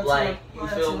 Loyal you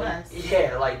feel me? Us.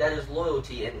 Yeah, like, that is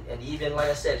loyalty. And even, like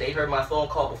I said, they heard my phone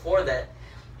call before that.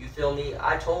 You feel me?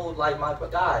 I told, like, my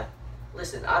guy,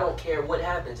 listen, I don't care what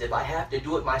happens. If I have to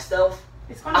do it myself,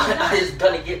 it's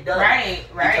gonna get done. Right.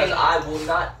 Because I will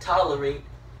not tolerate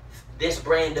this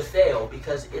brand to fail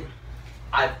because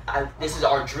this is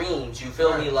our dreams. You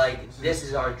feel me? Like, this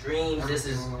is our dreams. This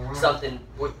is something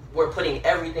we're putting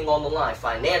everything on the line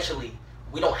financially.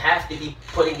 We don't have to be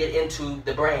putting it into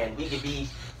the brand. We could be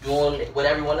doing what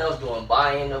everyone else doing,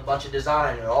 buying a bunch of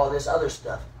design and all this other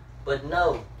stuff. But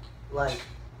no, like,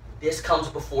 this comes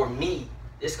before me.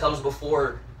 This comes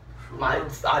before my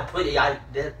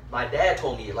dad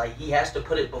told me, like, he has to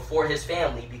put it before his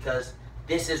family because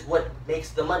this is what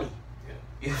makes the money. Yeah.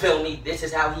 You feel me? This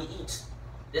is how he eats.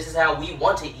 This is how we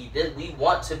want to eat. We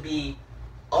want to be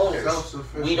owners.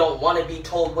 We don't want to be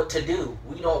told what to do.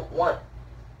 We don't want.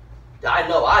 I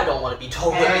know I don't want to be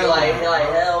told what to do. Like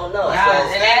hell no.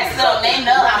 So they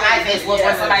know how my face looks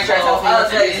when somebody tries to tell me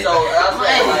what to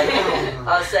do.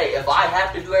 I'll say, if I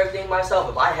have to do everything myself,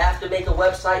 if I have to make a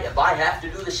website, if I have to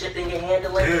do the shipping and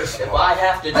handling, if I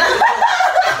have to do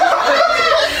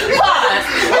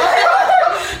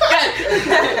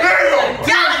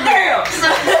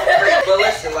But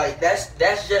listen, like,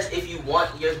 that's just if you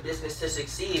want your business to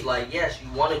succeed. Like, yes,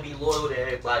 you want to be loyal to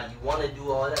everybody, you want to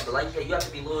do all that, but like, you have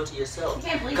to be loyal to yourself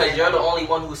because you're the only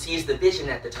one who sees the vision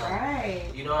at the time.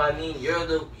 Right. You know what I mean? You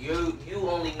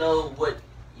only know what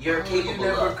you're capable of. You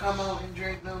never come out and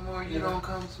drink no more. You don't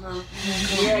come smoke.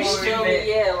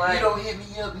 Yeah, like, you don't hit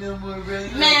me up no more, really.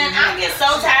 Man, I get so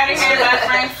tired of hearing my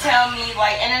friends tell me,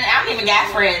 like, and then I don't even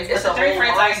got friends. It's the 3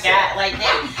 friends I got. Like,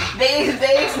 they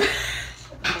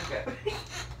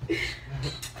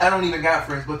I don't even got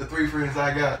friends, but the 3 friends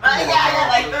I got. I got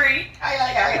like 3.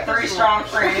 I got 3 strong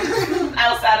friends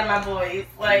outside of my boys.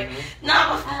 Like,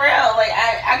 but for real, like,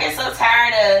 I get so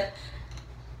tired of,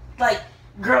 like,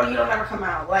 girl, you don't ever come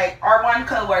out. Like, our one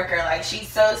coworker, like, she's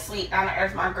so sweet, down to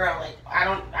earth, my girl. Like, I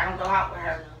don't go out with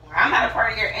her no more. I'm not a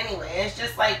part of her anyway. It's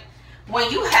just like, when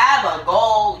you have a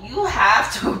goal, you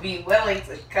have to be willing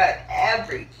to cut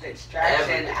every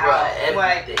distraction out. It's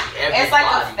like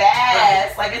a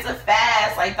fast. Like, it's a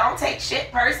fast. Like, don't take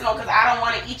shit personal because I don't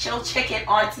want to eat your chicken,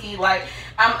 auntie. Like,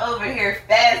 I'm over here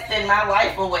fasting my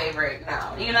life away right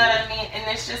now. You know what I mean? And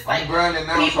it's just like, grinding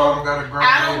now, people, so I don't gotta grind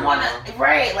I don't want to,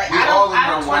 right? Like, I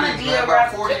don't want to be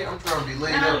around. 40, I'm trying to be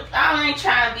laid up. I ain't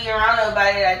trying to be around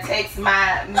nobody that takes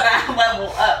my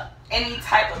level up. Any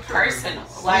type of personal.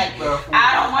 Like,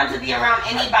 I don't want to be around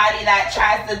anybody that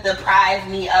tries to deprive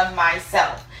me of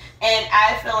myself. And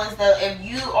I feel as though if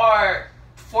you are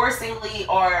forcingly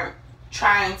or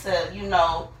trying to, you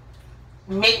know,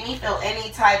 make me feel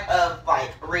any type of,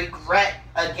 like, regret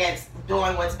against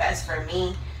doing what's best for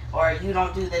me, or you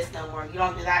don't do this no more, you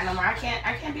don't do that no more, I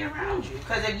can't be around you.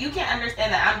 Because if you can't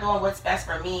understand that I'm doing what's best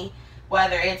for me,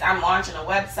 whether it's I'm launching a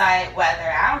website, whether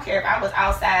I don't care if I was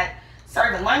outside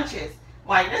serving lunches,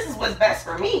 like, this is what's best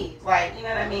for me. Like, you know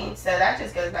what I mean? So that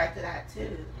just goes back to that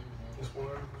too. It's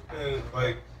 100%.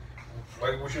 Like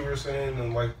what you were saying,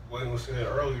 and like what was saying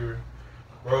earlier,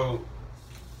 bro.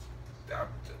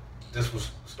 This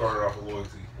was started off with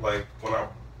loyalty. Like,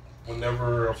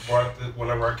 whenever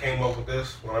I came up with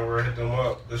this, whenever I hit them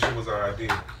up, this shit was an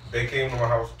idea. They came to my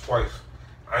house twice.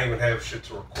 I didn't even have shit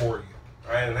to record yet.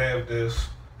 I didn't have this.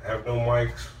 I have no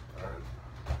mics.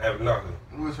 I have nothing.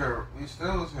 We was here. We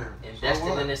still was here.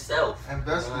 Investing in itself.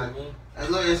 Investing. You know what I mean? And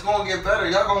look, it's gonna get better.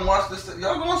 Y'all gonna watch this.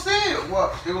 Y'all gonna see it.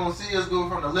 What? You're gonna see us go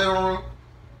from the living room.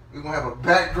 We're gonna have a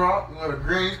backdrop. We're gonna have a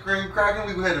green screen cracking.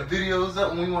 We're gonna have the videos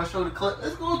up when we want to show the clip.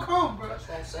 It's gonna come, bro. That's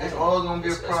what I'm saying. It's all gonna be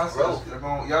a It's process. growth.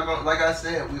 Y'all gonna, like I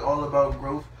said, we all about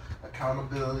growth,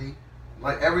 accountability.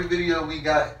 Like every video we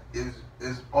got is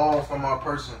all from our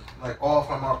person. Like all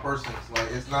from our persons.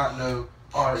 Like it's not no.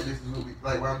 All right, this is what we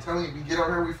like. What I'm telling you, we get out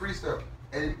here, we freestyle,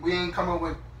 and we ain't come up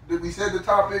with. We said the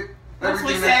topic. Once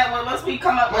we said, well, once we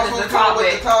come up with the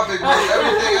topic, bro,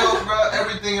 everything else, bro,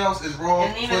 everything else is raw.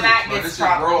 And even that gets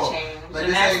properly changed. Like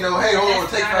this ain't no, hey, hold on,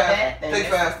 take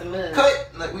fast, cut. Cut.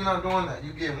 Like we not doing that.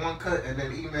 You get one cut, and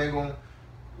then E-Man gonna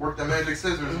work the magic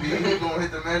scissors. He's gonna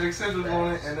hit the magic scissors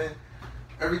on it, and then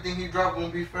everything he drop gonna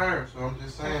be fair. So I'm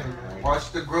just saying, man,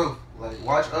 watch the growth. Like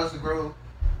watch us grow.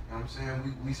 You know what I'm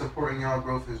saying? We supporting y'all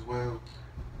growth as well.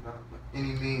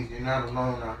 Any means, you're not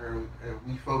alone out here.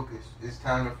 We focus. It's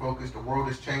time to focus. The world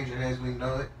is changing as we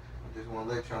know it. I just want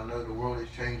to let y'all know the world is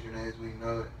changing as we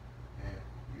know it, and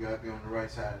you gotta be on the right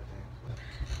side of things.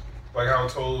 Like I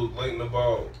told Leighton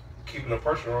about keeping the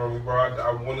pressure on me, bro.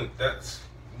 I wanted that's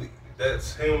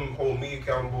him holding me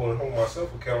accountable and hold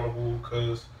myself accountable,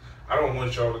 because I don't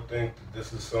want y'all to think that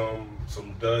this is some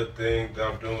dud thing that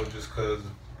I'm doing just because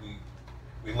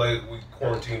we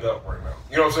quarantined up right now.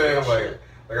 You know what I'm saying? Like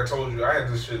I told you, I had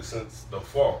this shit since the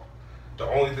fall. The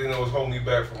only thing that was holding me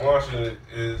back from launching it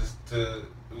is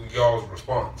y'all's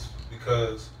response.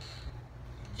 Because,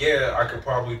 yeah, I could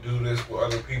probably do this with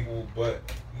other people, but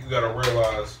you gotta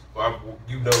realize, like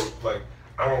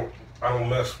I don't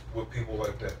mess with people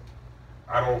like that.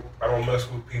 I don't mess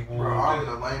with people. Bro, I'm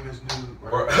the lamest dude,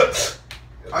 bro.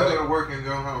 I go to work and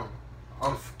go home.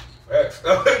 I'm facts.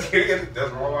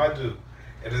 That's all I do.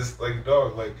 And it's like,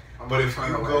 dog, like, but if you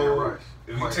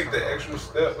take the extra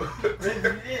step,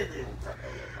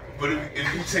 but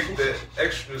if you take that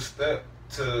extra step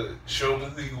to show me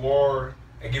who you are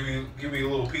and give me a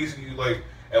little piece of you, like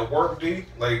at work, D,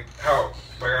 like how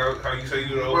you say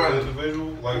you're the open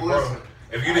individual, like listen, bro,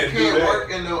 if you didn't do that, work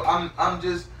and no, I'm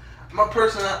just my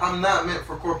I'm not meant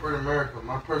for corporate America.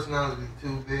 My personality is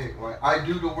too big. Like I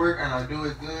do the work and I do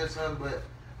it good, son, but.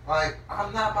 Like,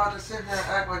 I'm not about to sit here and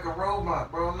act like a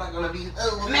robot, bro. I'm not gonna be.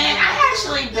 Man, I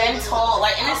actually been told,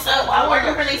 like, and it's so, while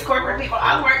working for these corporate people,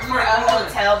 I worked for a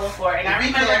hotel before, and I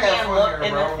remember being looked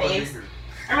in the face.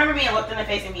 I remember being looked in the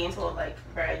face and being told, like,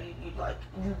 bro, you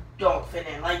don't fit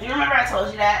in. Like, do you remember I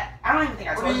told you that? I don't even think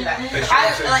I told you that. I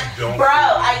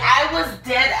was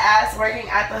dead ass working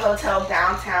at the hotel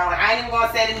downtown. Like, I ain't even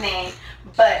gonna say the name,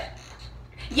 but.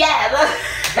 Yeah,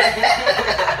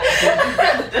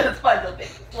 that's fucked up, baby.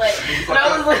 Like, when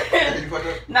I was like,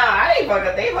 nah, I didn't fuck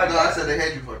up. They fucked up. No, I said they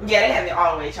had you fucked up. Yeah, they had me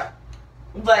all the way chopped.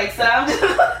 Like, so I'm just,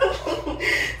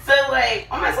 so like,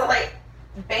 on myself, like,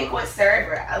 banquet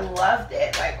server, I loved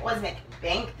it. Like, I wasn't making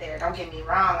bank there. Don't get me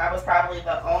wrong. I was probably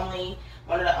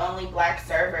one of the only black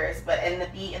servers, but in the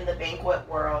banquet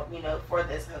world, you know, for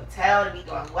this hotel, to be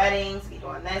doing weddings, to be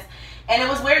doing this. And it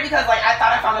was weird because, like, I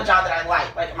thought I found a job that I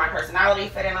liked. Like, my personality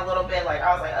fit in a little bit. Like,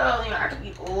 I was like, oh, you know, I could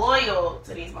be loyal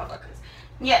to these motherfuckers.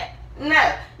 Yeah,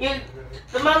 no.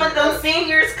 The moment those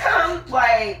seniors come,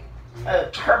 like,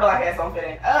 her black ass don't fit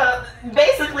in.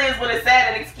 Basically is what it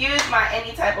said. And excuse my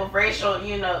any type of racial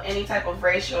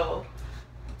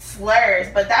slurs,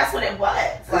 but that's what it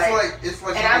was. It's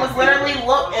like and I was literally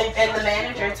looked, and the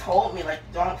manager told me, like,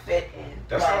 don't fit in.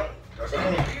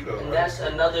 That's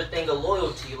another thing of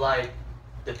loyalty. Like,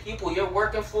 the people you're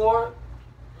working for,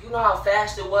 you know how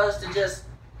fast it was to just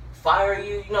fire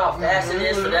you? You know how fast it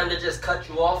is for them to just cut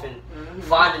you off and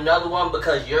find another one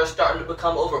because you're starting to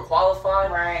become overqualified?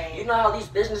 Right. You know how these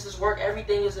businesses work?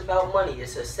 Everything is about money.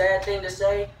 It's a sad thing to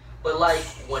say, but like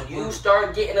when you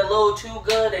start getting a little too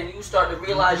good and you start to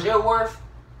realize your worth,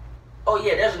 oh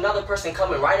yeah, there's another person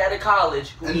coming right out of college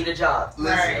who need a job.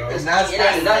 Right. And that's what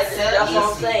I'm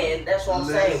saying. That's what I'm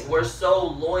saying. We're so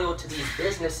loyal to these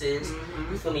businesses.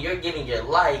 You feel me? You're giving your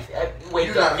life. You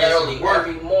wake up early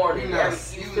every morning.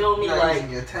 You feel me? Like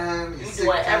your time, you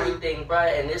doing everything, bro.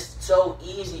 And it's so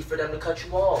easy for them to cut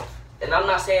you off. And I'm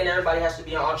not saying everybody has to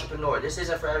be an entrepreneur. This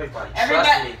isn't for everybody.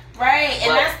 Trust me. Right, and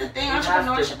that's the thing.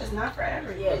 Entrepreneurship is not for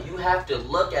everybody. Yeah, you have to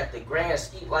look at the grand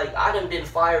scheme. Like, I done been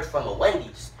fired from a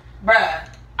Wendy's. Bruh.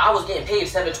 I was getting paid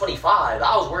 $7.25.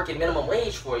 I was working minimum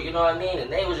wage for it, you know what I mean?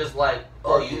 And they was just like,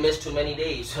 oh, you missed too many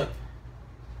days.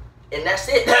 and that's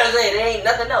it. That's it. There ain't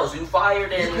nothing else. You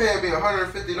fired and You paying me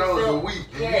 $150 a week,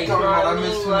 and Yeah, you talking you know about what I I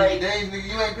missed mean? too many Like- days,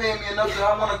 nigga. You ain't paying me enough that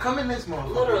I want to come in this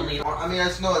motherfucker. Literally. I mean,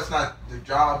 it's not the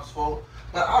job's fault,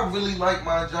 but I really like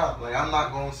my job. Like, I'm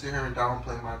not gonna sit here and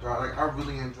downplay my job. Like, I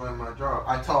really enjoy my job.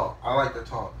 I talk. I like to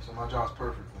talk, so my job's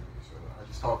perfect for me. So I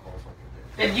just talk all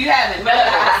fucking day. If you haven't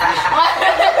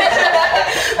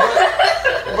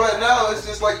But now it's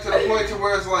just like to the point to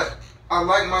where it's like I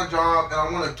like my job and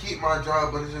I want to keep my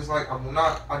job, but it's just like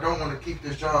I don't want to keep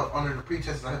this job under the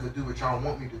pretense I have to do what y'all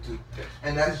want me to do,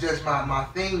 and that's just my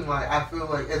thing. Like I feel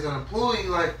like as an employee,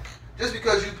 like just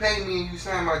because you pay me and you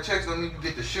sign my checks don't mean you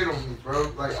get the shit on me,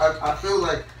 bro. Like I feel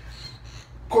like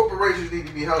corporations need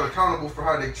to be held accountable for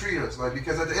how they treat us, like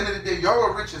because at the end of the day, y'all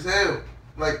are rich as hell.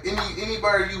 Like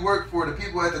anybody you work for, the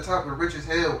people at the top are rich as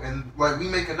hell, and like we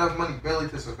make enough money barely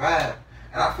to survive.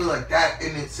 And I feel like that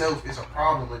in itself is a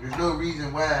problem. Like there's no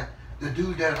reason why the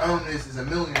dude that owns this is a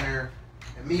millionaire,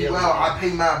 and meanwhile I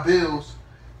pay my bills,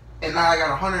 and now I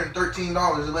got $113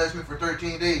 that lasts me for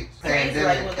 13 days. crazy.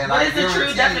 Like, what is the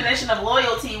true definition of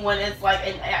loyalty when it's like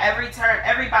in every term,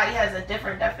 everybody has a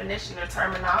different definition or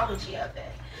terminology of it.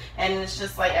 And it's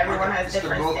just like everyone has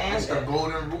different standards. It's the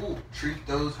golden rule. Treat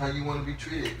those how you want to be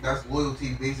treated. That's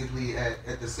loyalty basically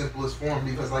at the simplest form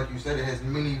because like you said, it has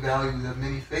many values and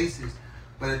many faces.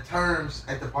 But in terms,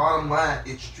 at the bottom line,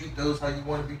 it's treat those how you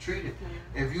want to be treated.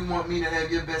 Mm-hmm. If you want me to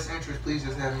have your best interest, please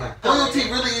just have mine. Loyalty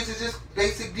really is just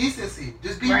basic decency.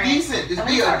 Just be decent. Just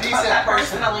be a decent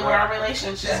person. Personally, with our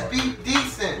relationship. Just be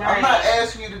decent. Right. I'm not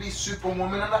asking you to be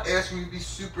Superwoman. I'm not asking you to be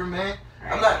Superman.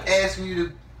 Right. I'm not asking you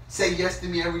to say yes to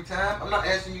me every time. I'm not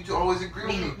asking you to always agree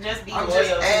with me. Just be I'm loyal just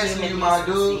to asking you, my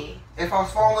dude. If I'm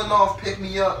falling off, pick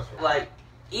me up. like,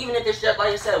 even if it's just, like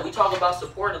I said, we talk about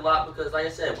support a lot because, like I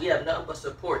said, we have nothing but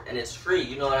support and it's free.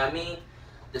 You know what I mean?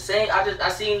 The same, I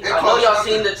know y'all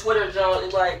seen the Twitter, John.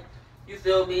 It's like, you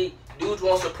feel me? Dudes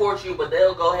won't support you, but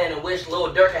they'll go ahead and wish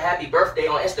Lil Durk a happy birthday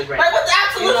on Instagram. Like, what the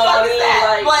absolute You know fuck what I is mean?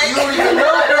 that? Like, You don't even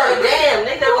know her. Damn,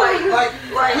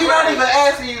 nigga, Like he's not even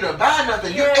asking you to buy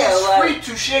nothing. Yeah, It's like- free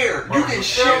to share. You can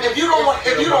share if you don't want.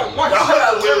 If you don't want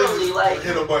literally, shit, like,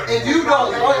 hit a button. if you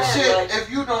don't Yeah, want shit, like- if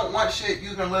you don't want shit,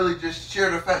 you can literally just share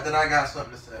the fact that I got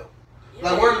something to sell. yeah,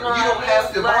 Like you know you what I don't mean?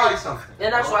 have to Like, buy something.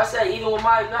 And that's why I say,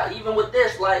 even with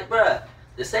this, like, bruh,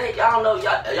 the same, y'all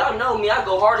know me, I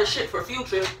go hard as shit for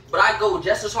Future, but I go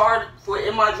just as hard for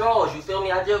in my draws, you feel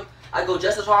me? I go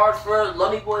just as hard for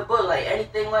Lummy Boy Book, like,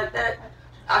 anything like that,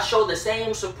 I show the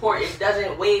same support, it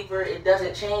doesn't waver, it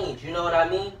doesn't change, you know what I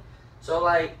mean? So,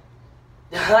 like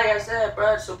I said,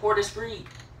 bruh, support is free,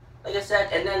 like I said,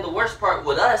 and then the worst part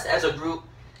with us as a group,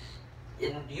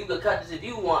 and you can cut this if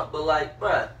you want, but like,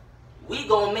 bruh, we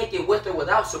gonna make it with or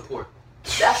without support.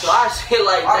 That's what I say,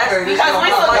 like, that's Okay, Because we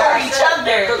support each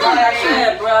other. Because like I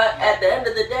said, bruh, at the end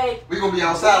of the day, We gonna be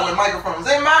outside with microphones.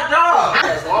 Ain't my job.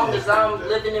 as long as I'm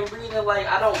living and breathing, like,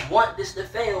 I don't want this to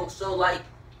fail, so like,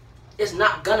 it's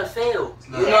not gonna fail.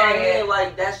 You know what I mean?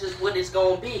 Like, that's just what it's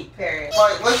gonna be. Period.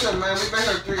 Like, listen, man, we've been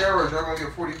here 3 hours. Y'all gonna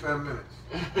get 45 minutes.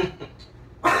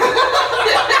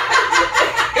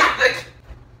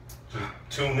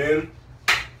 Tune in.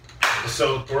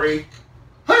 Episode 3.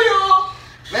 Hey y'all,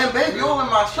 man, baby, you all in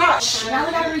my shot. Now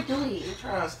we gotta redo it. You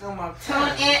trying to steal my Tune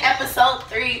time. in episode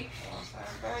 3.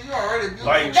 Man, you already beautiful.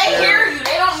 Like, They share, hear you.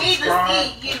 They don't need subscribe.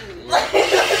 to see you. Like,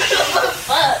 what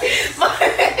the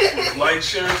fuck? Like,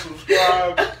 share,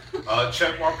 subscribe.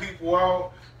 Check my people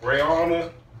out. Rayana,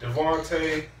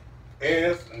 Devontae,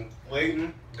 Anth, and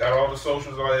Layton. Got all the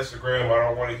socials on Instagram. I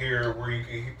don't want to hear where you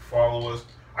can follow us.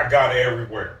 I got it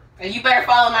everywhere. And you better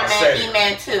follow my I man said it.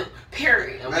 E-Man too.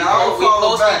 Period. And Man, I don't we follow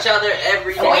post back. each other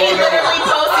every day. We literally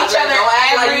post each other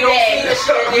every day. You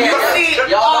see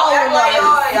Y'all all don't act like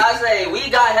of y'all say we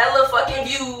got hella fucking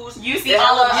views. You see and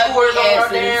all hella of viewers on our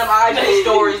asses. damn IG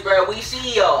stories, bro. We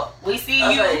see y'all. We see I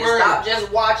you. say, stop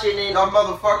just watching and Y'all you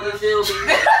motherfuckers. feel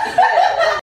me? Yeah.